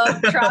I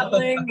love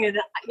traveling and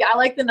I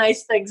like the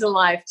nice things in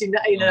life.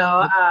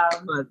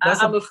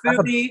 I'm a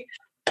foodie.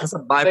 That's a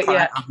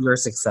byproduct of your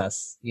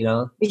success,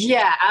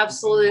 Yeah,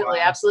 absolutely,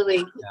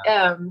 absolutely.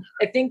 Yeah.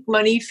 I think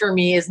money for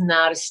me is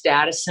not a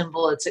status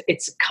symbol.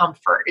 It's a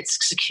comfort. It's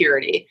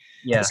security.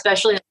 Yeah.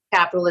 Especially in a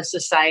capitalist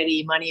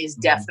society, money is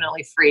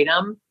definitely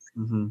freedom.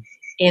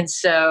 And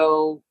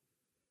so,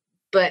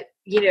 but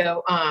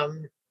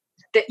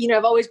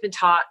I've always been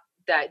taught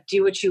that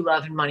do what you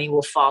love and money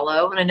will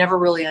follow. And I never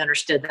really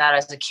understood that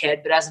as a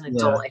kid, but as an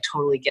adult, I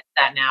totally get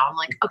that now. I'm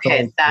like,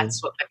 okay,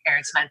 that's what my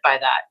parents meant by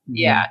that.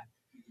 Yeah.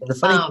 The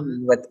funny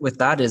thing with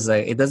that is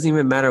like, it doesn't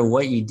even matter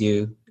what you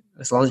do.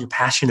 As long as you're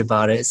passionate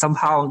about it,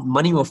 somehow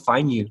money will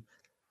find you,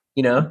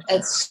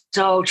 It's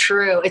so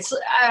true.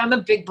 I'm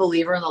a big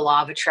believer in the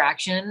law of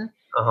attraction.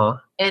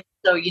 And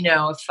so,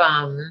 if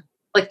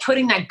like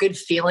putting that good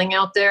feeling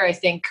out there, I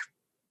think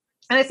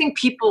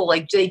people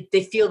like they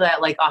feel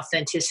that like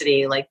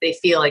authenticity, like they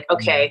feel like,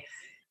 okay,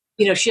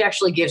 she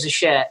actually gives a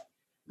shit.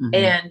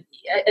 And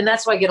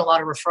that's why I get a lot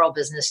of referral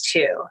business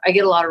too. I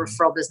get a lot of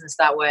referral business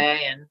that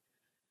way. And,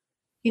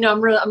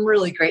 I'm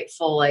really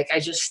grateful. Like I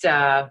just,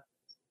 I'm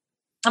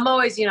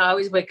always, I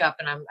always wake up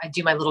and I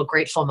do my little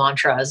grateful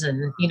mantras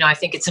and, I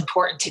think it's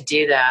important to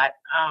do that.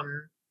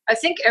 I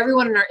think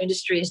everyone in our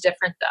industry is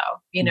different though,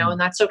 you know, and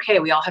that's okay.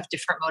 We all have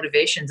different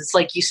motivations. It's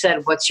like you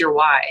said, what's your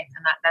why?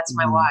 And that's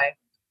my why.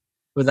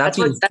 With that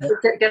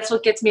That's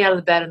what gets me out of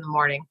the bed in the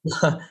morning.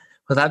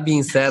 With that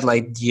being said,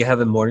 like, do you have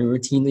a morning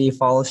routine that you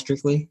follow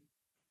strictly?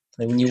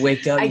 Like when you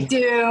wake up? I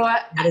do.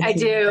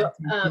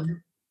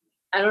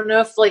 I don't know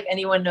if like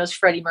anyone knows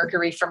Freddie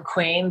Mercury from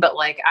Queen, but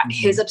like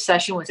his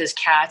obsession with his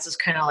cats is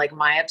kind of like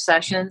my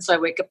obsession. So I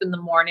wake up in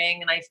the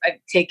morning and I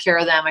take care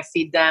of them. I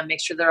feed them, make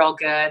sure they're all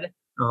good.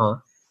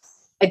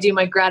 I do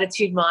my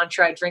gratitude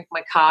mantra. I drink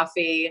my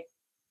coffee.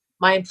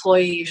 My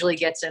employee usually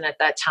gets in at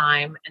that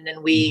time, and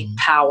then we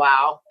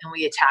powwow and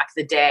we attack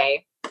the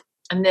day.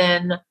 And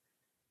then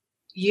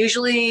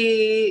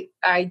usually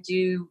I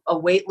do a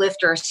weight lift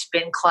or a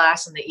spin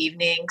class in the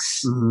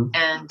evenings.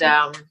 And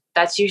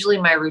that's usually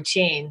my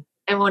routine.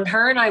 And when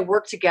her and I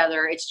work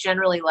together, it's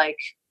generally like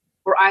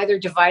we're either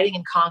dividing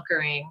and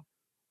conquering,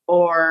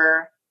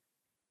 or,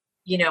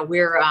 you know,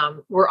 we're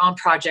on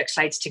project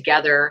sites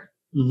together,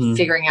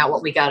 figuring out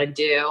what we got to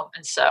do.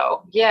 And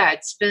so, yeah,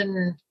 it's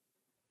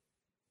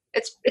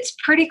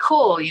pretty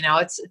cool. You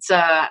know, I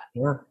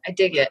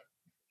dig it.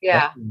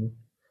 Yeah. Definitely.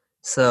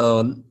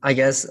 So I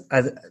guess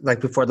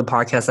like before the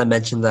podcast, I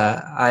mentioned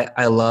that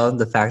I love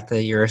the fact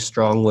that you're a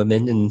strong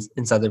woman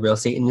inside the real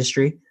estate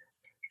industry.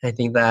 I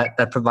think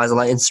that provides a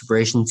lot of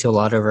inspiration to a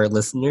lot of our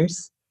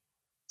listeners.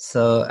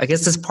 So I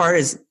guess this part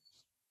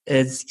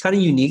is kind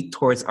of unique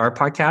towards our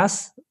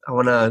podcast. I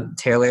want to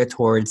tailor it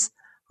towards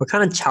what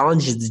kind of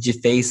challenges did you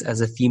face as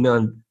a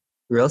female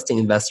real estate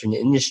investor in the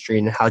industry,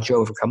 and how did you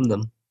overcome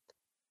them?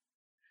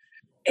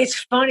 It's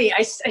funny.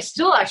 I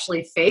still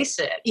actually face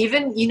it.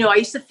 Even, you know, I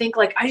used to think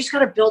like, I just got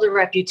to build a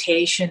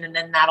reputation and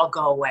then that'll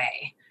go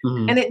away.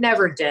 And it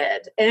never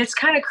did. And it's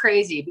kind of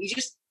crazy, but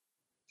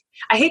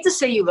I hate to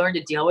say you learn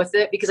to deal with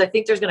it, because I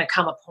think there's going to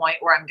come a point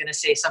where I'm going to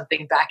say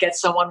something back at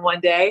someone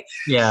one day.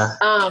 Yeah.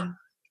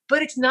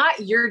 But it's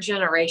not your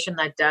generation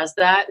that does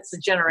that. It's the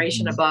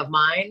generation above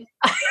mine.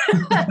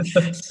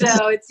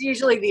 So it's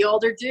usually the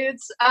older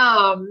dudes.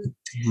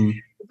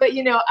 But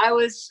you know, I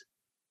was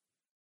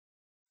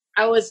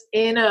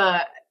in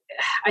I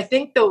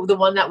think the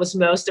one that was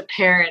most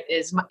apparent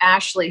is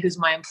Ashley, who's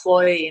my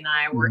employee, and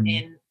I were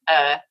in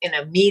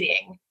a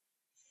meeting,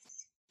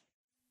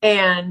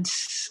 and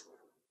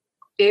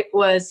it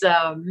was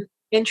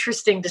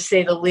interesting to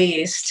say the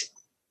least.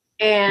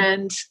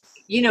 And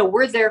you know,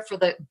 we're there for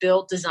the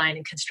build, design,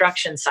 and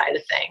construction side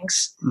of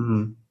things.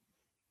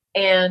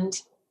 And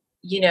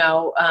you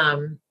know,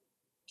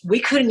 we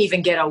couldn't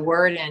even get a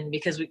word in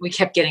because we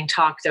kept getting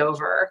talked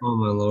over. Oh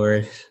my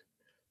Lord.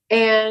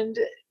 And,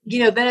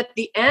 you know, then at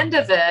the end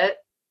of it,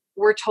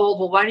 we're told,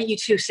 well, why don't you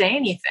two say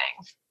anything?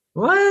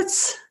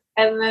 What?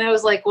 And then it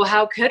was like, well,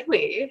 how could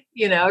we?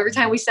 You know, every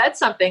time we said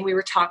something, we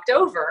were talked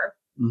over.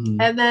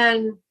 And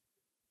then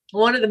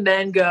one of the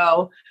men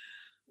go,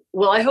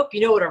 well, I hope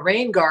you know what a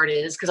rain guard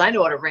is, because I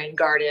know what a rain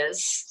guard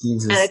is.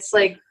 Jesus. And it's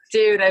like,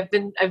 dude,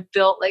 I've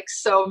built like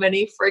so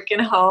many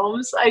freaking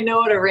homes. I know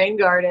what a rain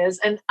guard is.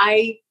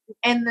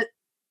 And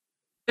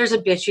there's a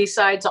bitchy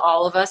side to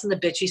all of us, and the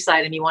bitchy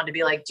side of me wanted to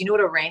be like, do you know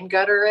what a rain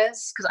gutter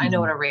is? Because I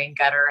know what a rain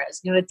gutter is.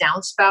 You know what a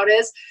downspout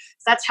is?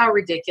 That's how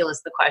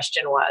ridiculous the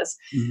question was.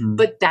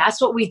 But that's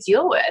what we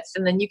deal with.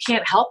 And then you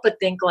can't help but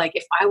think like,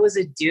 if I was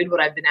a dude, would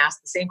I have been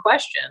asked the same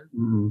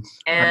question?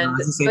 And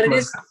but it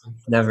is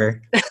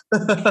never.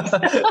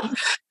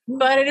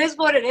 But it is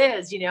what it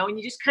is, you know, and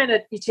you just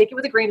you take it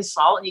with a grain of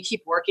salt and you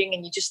keep working,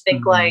 and you just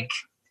think like,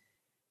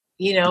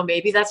 you know,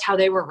 maybe that's how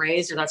they were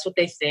raised, or that's what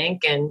they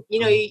think. And, you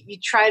know, you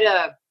try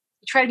to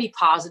be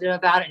positive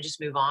about it and just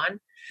move on.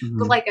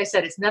 But like I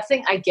said, it's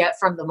nothing I get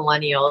from the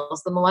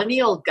millennials. The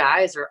millennial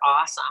guys are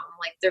awesome.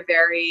 Like they're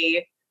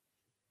very,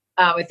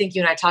 I think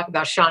you and I talked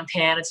about Sean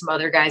Pan and some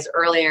other guys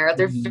earlier.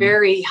 They're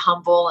very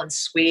humble and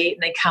sweet,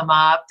 and they come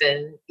up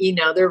and, you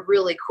know, they're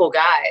really cool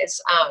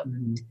guys.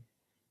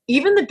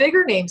 Even the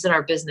bigger names in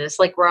our business,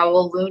 like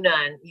Raul Luna,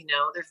 and, you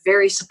know, they're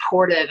very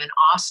supportive and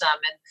awesome.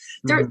 And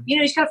they're, you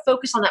know, you just got to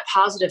focus on that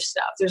positive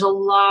stuff. There's a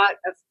lot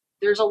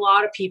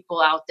of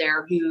people out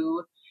there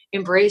who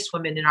embrace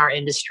women in our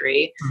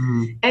industry.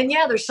 And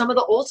yeah, there's some of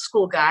the old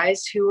school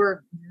guys who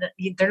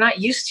they're not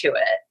used to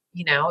it.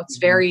 You know, it's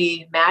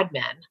very Mad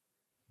Men.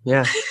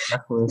 Yeah,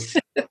 definitely.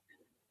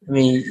 I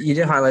mean, you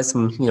did highlight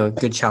some, you know,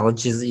 good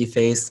challenges that you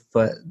faced,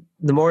 but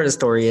the moral of the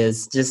story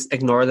is just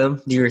ignore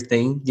them, do your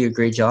thing, do a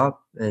great job.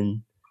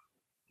 And,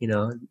 you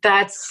know,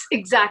 that's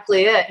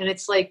exactly it. And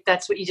it's like,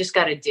 that's what you just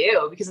got to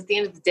do, because at the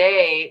end of the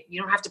day,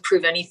 you don't have to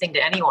prove anything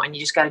to anyone. You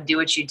just got to do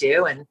what you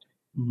do. And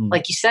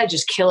like you said,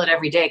 just kill it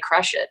every day,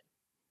 crush it.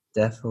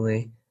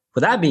 Definitely.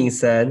 With that being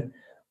said,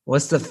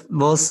 what's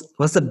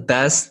the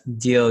best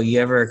deal you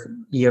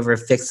ever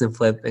fix and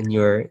flip in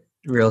your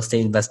real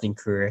estate investing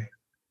career?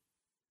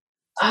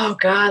 Oh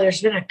God,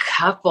 there's been a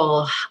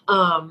couple.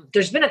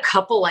 There's been a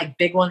couple like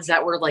big ones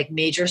that were like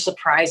major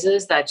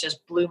surprises that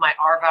just blew my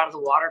ARV out of the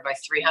water by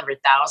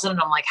 300,000. And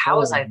I'm like, how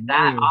was I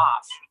that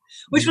off?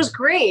 Which was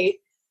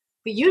great.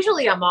 But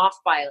usually I'm off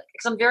by, like,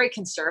 because I'm very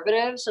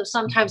conservative. So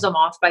sometimes I'm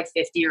off by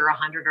 50 or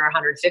 100 or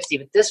 150,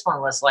 but this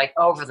one was like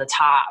over the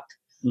top.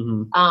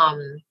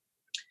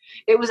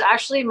 It was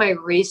actually my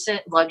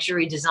recent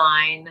luxury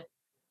design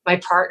my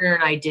partner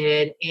and I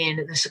did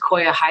in the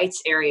Sequoia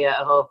Heights area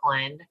of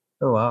Oakland.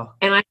 Oh, wow.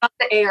 And I got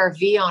the ARV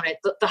on it.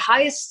 The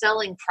highest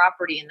selling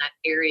property in that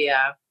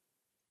area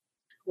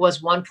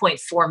was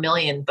 1.4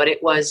 million, but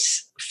it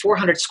was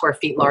 400 square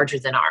feet larger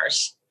than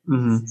ours.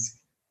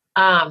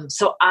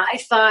 So I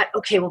thought,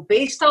 okay, well,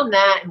 based on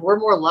that, and we're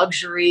more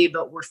luxury,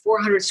 but we're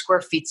 400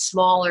 square feet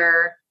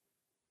smaller.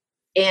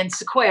 And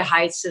Sequoia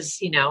Heights is,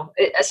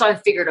 so I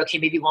figured, okay,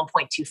 maybe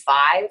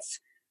 1.25.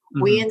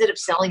 We ended up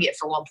selling it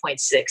for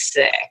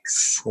 1.66.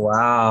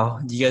 Wow.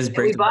 Did you guys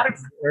break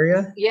the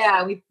area?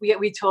 Yeah, we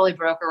totally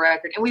broke a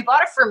record. And we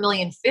bought it for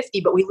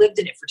 $1,050,000, but we lived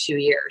in it for 2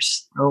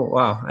 years. Oh,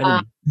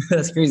 wow.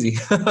 That's crazy.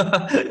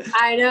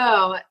 I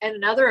know. And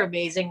another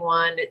amazing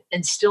one,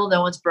 and still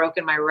no one's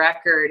broken my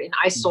record. And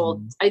I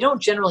don't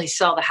generally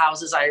sell the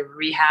houses I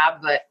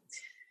rehab, but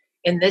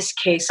in this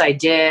case I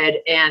did.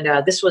 And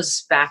this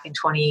was back in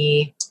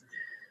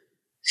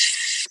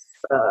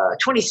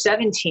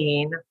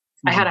 2017.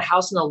 I had a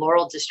house in the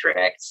Laurel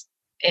District,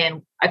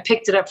 and I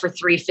picked it up for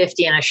 $350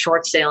 in a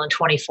short sale in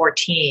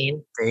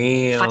 2014.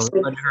 Damn,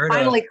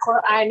 finally,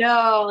 I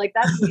know, like,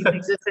 that doesn't even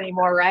exist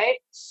anymore, right?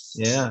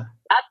 Yeah.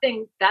 That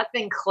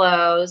thing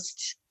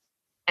closed,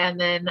 and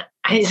then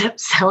I ended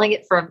up selling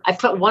it I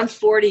put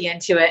 $140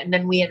 into it, and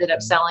then we ended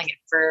up selling it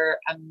for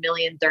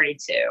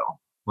 $1,032,000.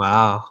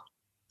 Wow,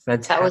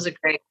 fantastic. That was a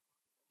great,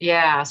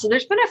 yeah. So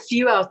there's been a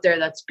few out there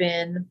that's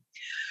been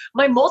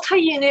my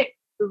multi-unit.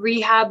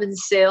 Rehab and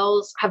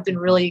sales have been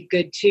really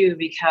good too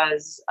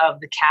because of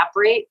the cap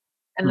rate.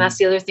 And that's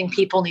the other thing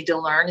people need to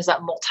learn is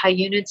that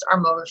multi-units are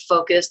more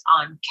focused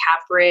on cap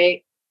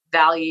rate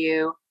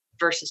value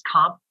versus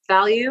comp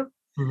value.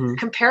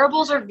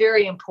 Comparables are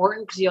very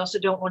important because you also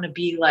don't want to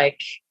be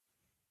like,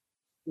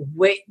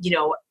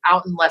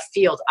 out in left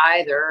field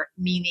either.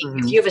 Meaning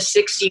if you have a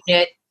 6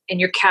 unit and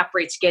your cap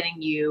rate's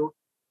getting you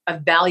a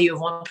value of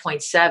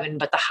 1.7,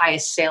 but the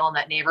highest sale in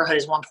that neighborhood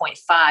is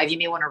 1.5, you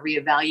may want to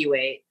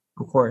reevaluate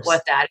of course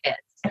what that is.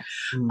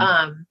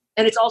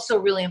 And it's also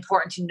really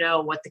important to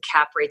know what the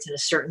cap rates in a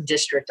certain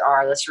district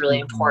are. That's really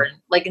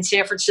important. Like in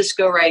San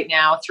Francisco right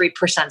now,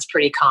 3% is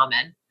pretty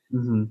common.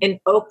 In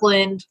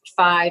Oakland,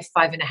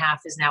 5.5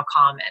 is now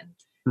common.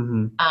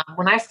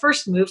 When I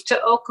first moved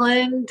to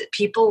Oakland,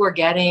 people were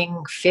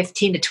getting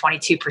 15 to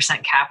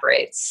 22% cap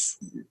rates.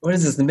 What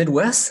is this, the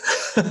Midwest?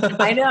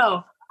 I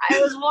know.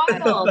 I was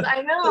wild.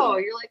 I know.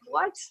 You're like,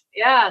 what?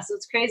 Yeah. So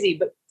it's crazy.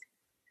 But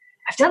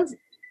I've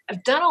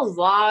done a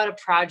lot of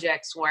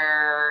projects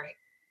where,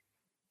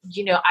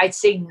 I'd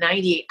say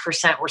 98%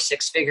 were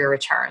 6-figure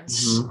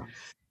returns.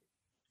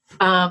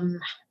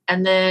 And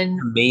then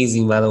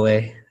amazing, by the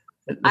way.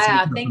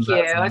 Thank you.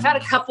 I've had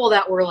a couple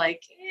that were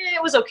like,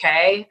 it was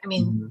okay. I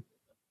mean,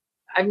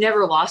 I've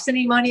never lost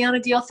any money on a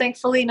deal,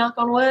 thankfully, knock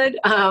on wood.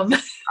 I'll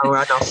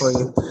knock for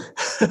you.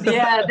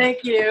 Yeah,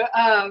 thank you.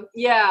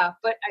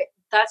 But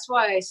that's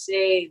why I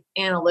say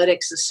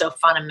analytics is so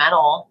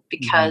fundamental,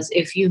 because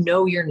if you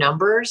know your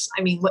numbers,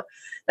 I mean, what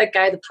that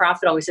guy, the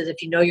prophet, always says,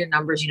 if you know your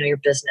numbers, you know your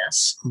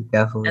business.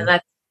 Definitely. And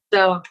that's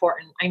so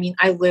important. I mean,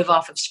 I live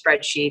off of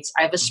spreadsheets.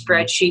 I have a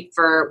spreadsheet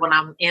for when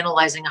I'm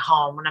analyzing a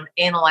home, when I'm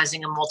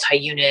analyzing a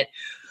multi-unit.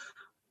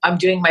 I'm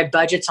doing my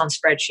budgets on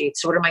spreadsheets.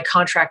 So what are my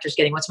contractors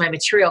getting? What's my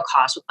material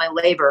cost with my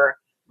labor?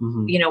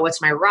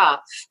 What's my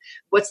rough?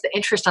 What's the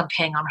interest I'm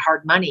paying on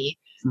hard money?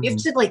 You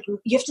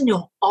have to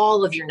know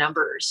all of your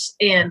numbers.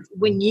 And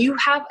when you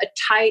have a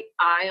tight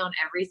eye on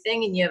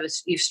everything and you have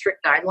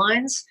strict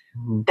guidelines,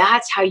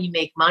 that's how you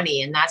make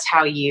money. And that's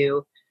how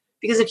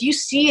because if you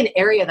see an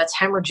area that's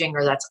hemorrhaging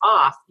or that's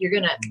off, you're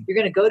going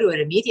to go to it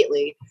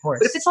immediately.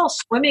 But if it's all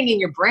swimming in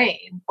your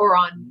brain or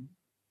on,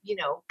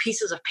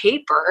 pieces of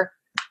paper,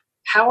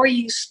 how are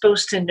you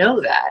supposed to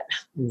know that?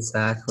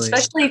 Exactly.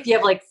 Especially if you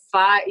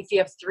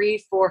have 3,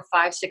 4,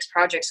 5, 6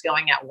 projects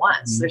going at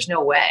once, there's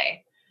no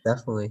way.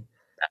 Definitely.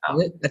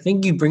 I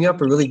think you bring up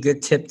a really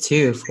good tip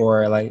too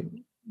for like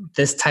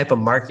this type of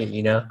market,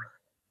 and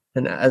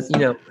as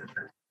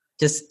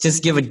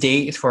just give a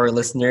date for our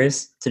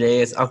listeners. Today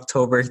is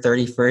October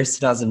 31st,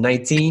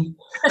 2019.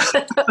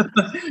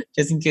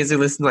 Just in case they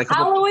listen like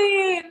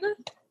Halloween.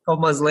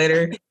 Couple months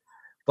later.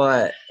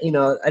 But,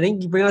 I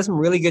think you bring out some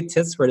really good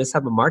tips for this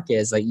type of market.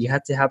 Is like you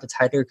have to have a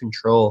tighter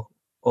control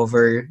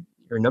over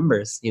your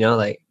numbers,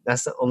 like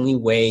that's the only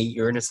way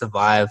you're going to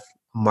survive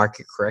a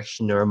market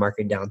correction or a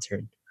market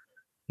downturn.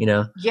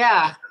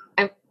 Yeah.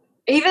 And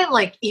even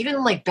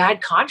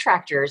bad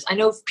contractors. I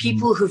know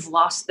people who've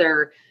lost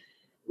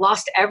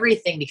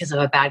everything because of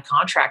a bad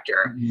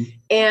contractor.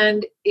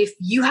 And if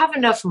you have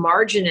enough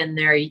margin in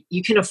there,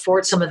 you can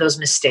afford some of those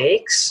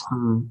mistakes.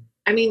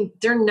 I mean,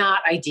 they're not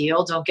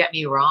ideal, don't get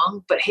me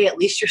wrong, but hey, at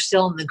least you're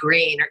still in the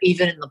green or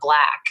even in the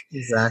black.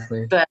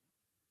 Exactly. But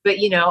But,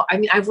 you know, I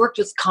mean, I've worked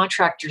with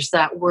contractors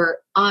that were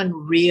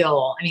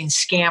unreal. I mean,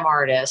 scam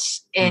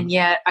artists. And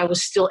yet I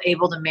was still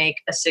able to make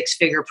a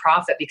 6-figure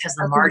profit because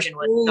the margin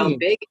was so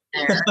big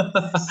in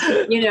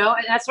there, you know,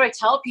 and that's what I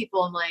tell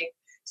people. I'm like,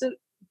 so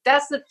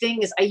that's the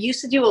thing is I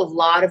used to do a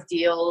lot of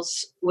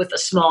deals with a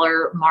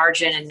smaller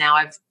margin. And now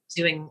I'm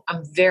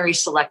very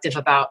selective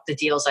about the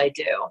deals I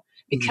do,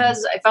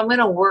 because if I'm going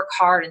to work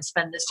hard and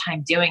spend this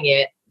time doing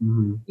it,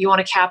 you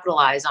want to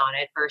capitalize on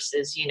it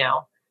versus, you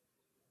know,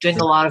 doing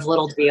a lot of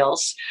little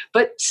deals.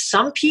 But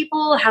some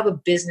people have a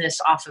business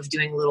off of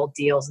doing little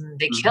deals and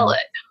they kill it.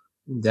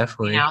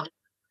 Definitely. You know,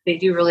 they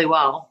do really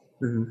well.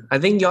 I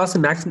think you also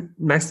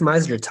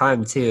maximize your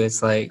time too.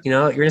 It's like, you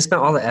know, you're going to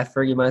spend all the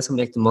effort. You might as well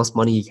make the most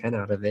money you can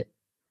out of it,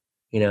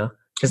 you know?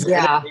 Because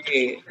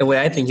the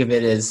way I think of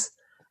it is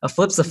a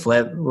flip's a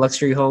flip.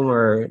 Luxury home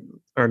or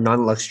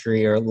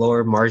non-luxury or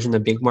lower margin, a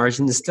big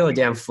margin is still a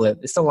damn flip.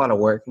 It's still a lot of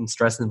work and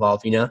stress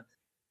involved, you know?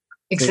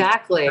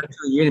 Exactly.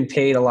 So you're getting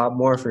paid a lot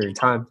more for your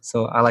time.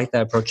 So I like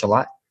that approach a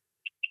lot.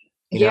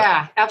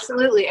 Yeah,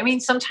 absolutely. I mean,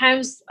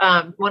 sometimes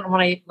when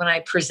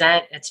I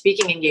present at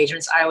speaking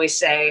engagements, I always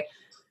say,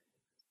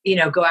 you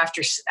know, go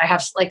after, I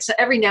have like, so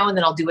every now and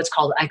then I'll do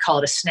I call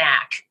it a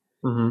snack.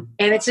 And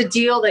it's a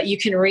deal that you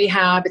can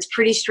rehab. It's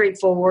pretty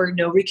straightforward.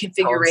 No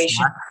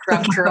reconfiguration,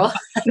 structural.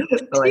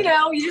 You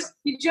know,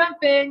 you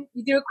jump in,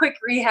 you do a quick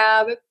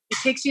rehab. It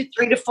takes you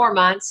 3 to 4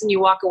 months and you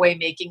walk away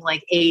making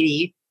like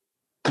 80.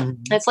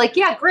 It's like,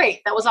 yeah,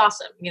 great. That was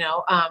awesome. You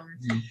know?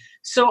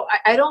 So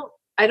I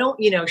don't,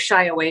 you know,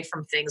 shy away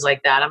from things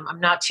like that. I'm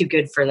not too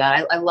good for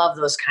that. I love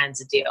those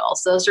kinds of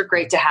deals. Those are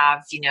great to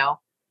have, you know.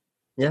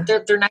 Yeah.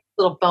 They're nice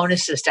little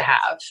bonuses to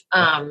have.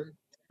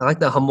 I like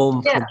the humble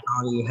mentality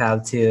you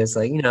have too. It's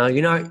like, you know,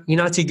 you're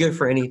not too good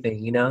for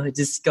anything, you know.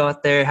 Just go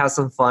out there, have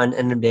some fun,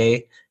 end of the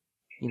day,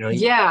 you know.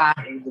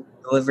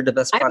 Deliver the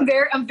best product.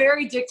 I'm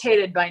very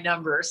dictated by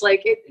numbers.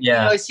 Like you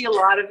know, I see a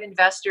lot of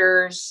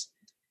investors,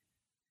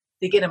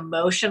 they get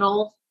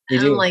emotional.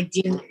 I'm like,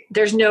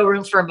 there's no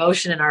room for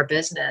emotion in our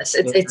business.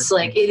 It's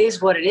like, it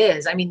is what it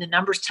is. I mean, the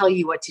numbers tell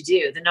you what to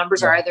do. The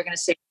numbers are either going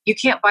to say, you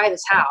can't buy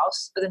this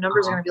house, or the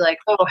numbers are going to be like,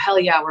 oh, hell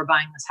yeah, we're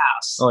buying this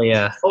house. Oh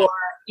yeah. Or,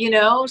 you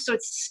know, so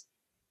it's,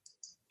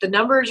 the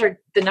numbers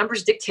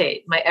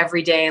dictate my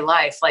everyday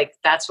life. Like,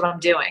 that's what I'm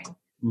doing.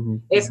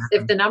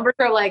 If the numbers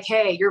are like,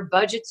 hey, your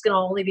budget's going to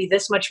only be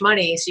this much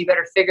money, so you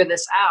better figure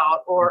this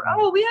out, or,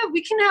 oh,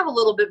 we can have a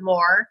little bit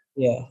more.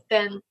 Yeah.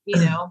 Then, you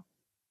know,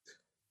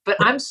 but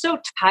I'm so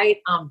tight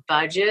on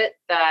budget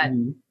that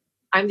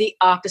I'm the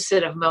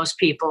opposite of most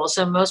people.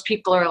 So most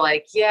people are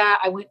like, yeah,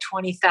 I went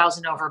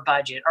 20,000 over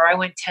budget, or I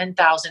went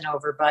 10,000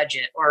 over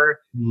budget,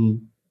 or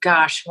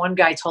gosh, one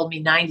guy told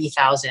me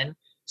 90,000.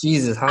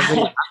 Jesus, how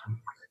big?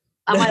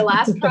 On my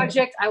last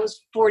project, I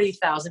was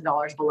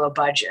 $40,000 below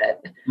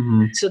budget.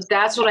 So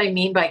that's what I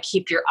mean by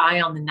keep your eye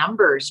on the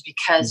numbers,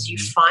 because you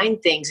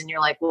find things and you're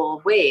like,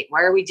 well, wait,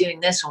 why are we doing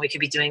this when we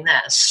could be doing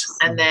this?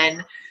 And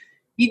then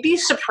you'd be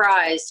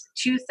surprised,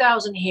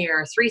 2,000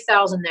 here,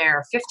 3,000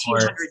 there,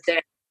 1,500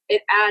 there.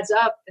 It adds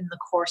up in the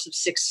course of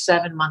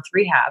 6-7 month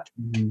rehab.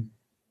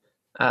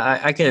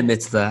 I can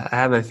admit to that. I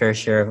have my fair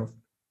share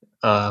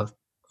of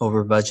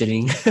over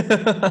budgeting.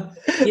 A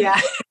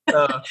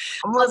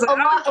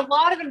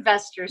lot of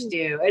investors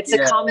do. It's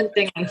a common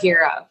thing I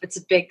hear of. It's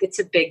a big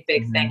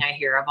thing I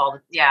hear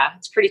of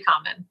it's pretty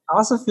common. I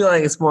also feel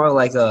like it's more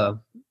like an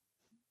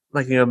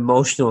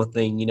emotional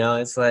thing, you know.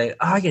 It's like,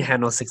 oh, I can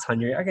handle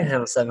 600, I can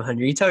handle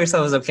 700. You tell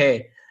yourself it's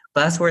okay,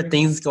 but that's where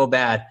things go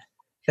bad.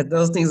 Because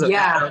those things are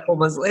a couple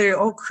months later,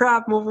 oh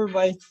crap, I'm over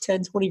by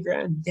 10, 20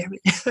 grand. Damn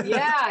it.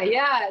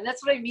 Yeah. And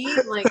that's what I mean.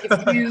 Like,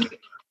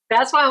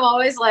 that's why I'm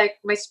always like,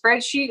 my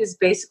spreadsheet is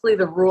basically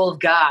the rule of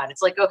God.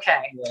 It's like,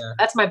 okay,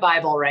 that's my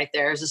Bible right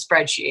there, is a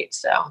spreadsheet.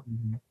 So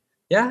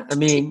yeah, I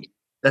mean,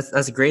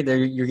 that's great that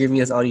you're giving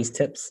us all these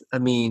tips. I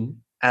mean,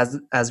 as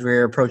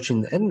we're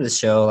approaching the end of the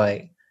show,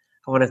 like,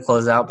 I want to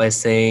close out by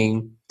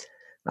saying,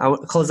 I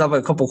want to close out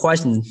with a couple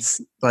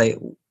questions. Like,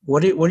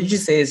 what did you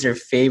say is your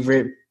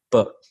favorite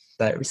book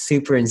that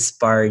super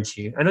inspired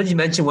you? I know you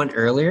mentioned one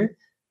earlier,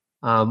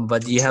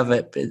 but do you have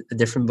a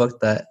different book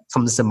that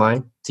comes to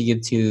mind to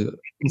give to?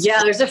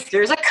 Yeah, there's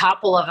a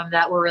couple of them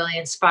that were really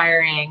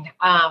inspiring.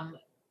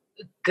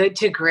 Good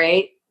to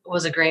Great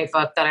was a great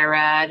book that I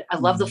read. I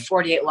love the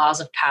 48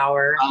 Laws of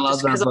Power. I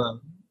love that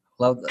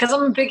book. Because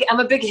I'm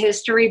a big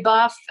history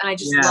buff, and I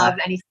just love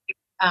anything.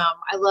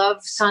 I love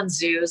Sun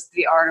Tzu's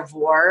The Art of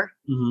War.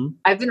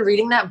 I've been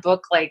reading that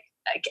book, like,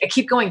 I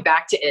keep going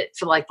back to it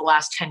for like the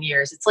last 10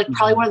 years. It's like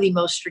probably one of the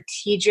most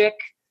strategic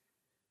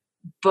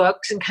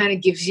books, and kind of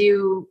gives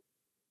you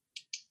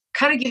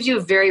a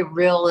very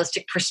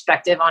realistic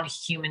perspective on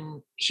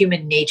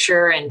human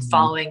nature and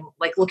following,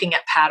 like, looking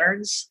at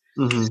patterns.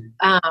 Those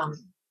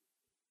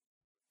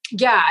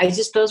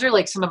are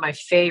like some of my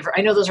favorite.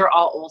 I know those are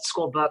all old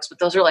school books, but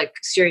those are like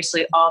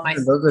seriously all my.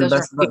 Those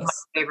are my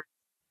favorite.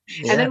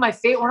 Yeah. And then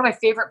one of my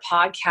favorite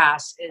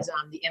podcasts is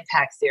The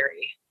Impact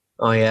Theory.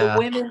 Oh yeah,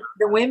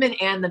 the women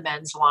and the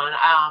men's one.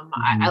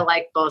 I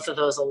like both of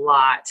those a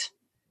lot.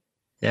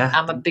 Yeah,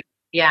 I'm a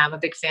Yeah, I'm a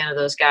big fan of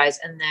those guys.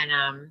 And then,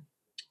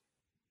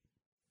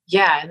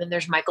 and then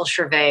there's Michael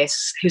Gervais,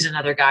 who's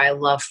another guy I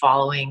love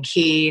following.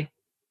 He's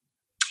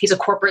a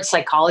corporate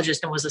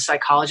psychologist and was a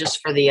psychologist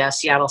for the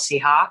Seattle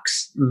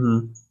Seahawks.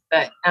 Mm-hmm.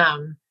 But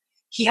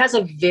he has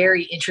a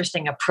very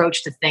interesting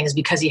approach to things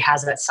because he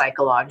has that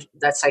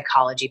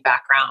psychology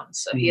background.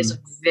 So he has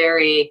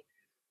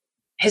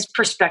his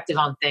perspective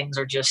on things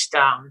are just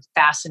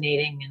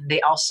fascinating, and they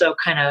also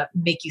kind of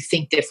make you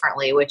think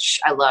differently, which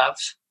I love.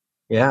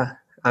 Yeah,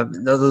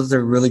 those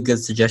are really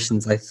good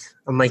suggestions.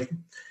 I'm like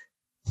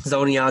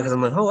zoning out because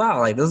I'm like, oh wow,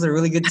 like those are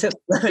really good tips.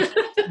 I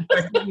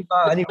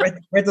need to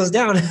write those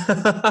down.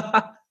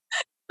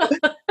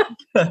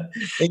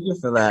 Thank you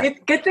for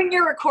that. Good thing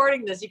you're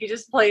recording this. You can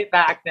just play it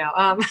back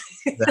now.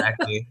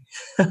 Exactly.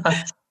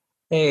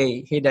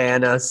 Hey,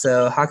 Diana.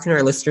 So, how can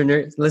our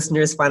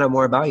listeners find out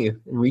more about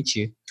you and reach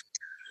you?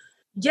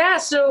 Yeah,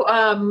 so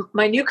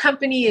my new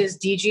company is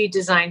DG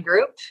Design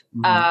Group.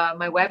 Mm-hmm.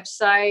 My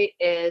website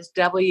is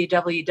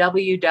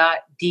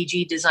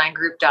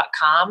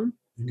www.dgdesigngroup.com.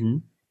 Mm-hmm.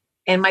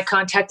 And my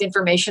contact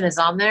information is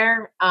on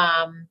there.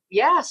 And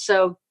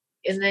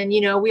then,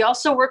 we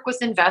also work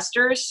with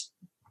investors,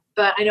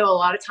 but I know a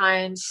lot of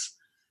times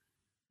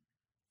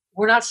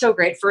we're not so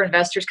great for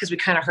investors because we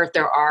kind of hurt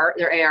their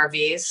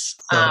ARVs.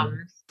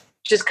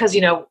 Just because,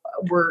 we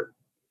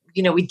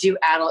do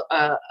add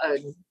a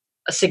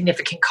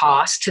significant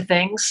cost to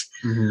things.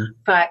 Mm-hmm.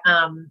 But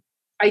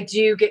I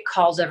do get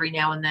calls every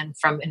now and then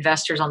from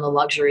investors on the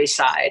luxury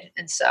side.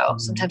 And so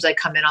sometimes I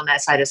come in on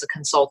that side as a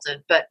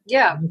consultant. But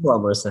yeah. That makes a lot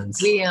more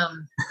sense. Yeah.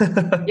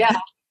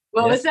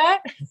 What was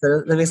that?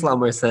 That makes a lot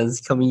more sense.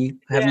 It's kind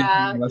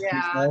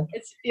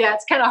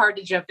of hard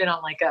to jump in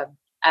on like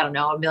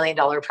 $1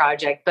 million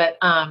project. But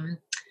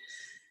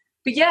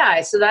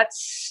yeah, so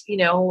that's,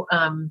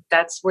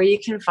 that's where you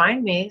can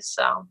find me.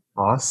 So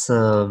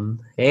awesome.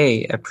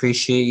 Hey,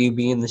 appreciate you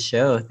being on the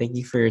show. Thank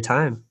you for your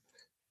time.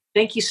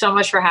 Thank you so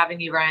much for having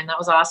me, Ryan. That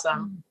was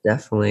awesome.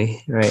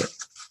 Definitely. Right.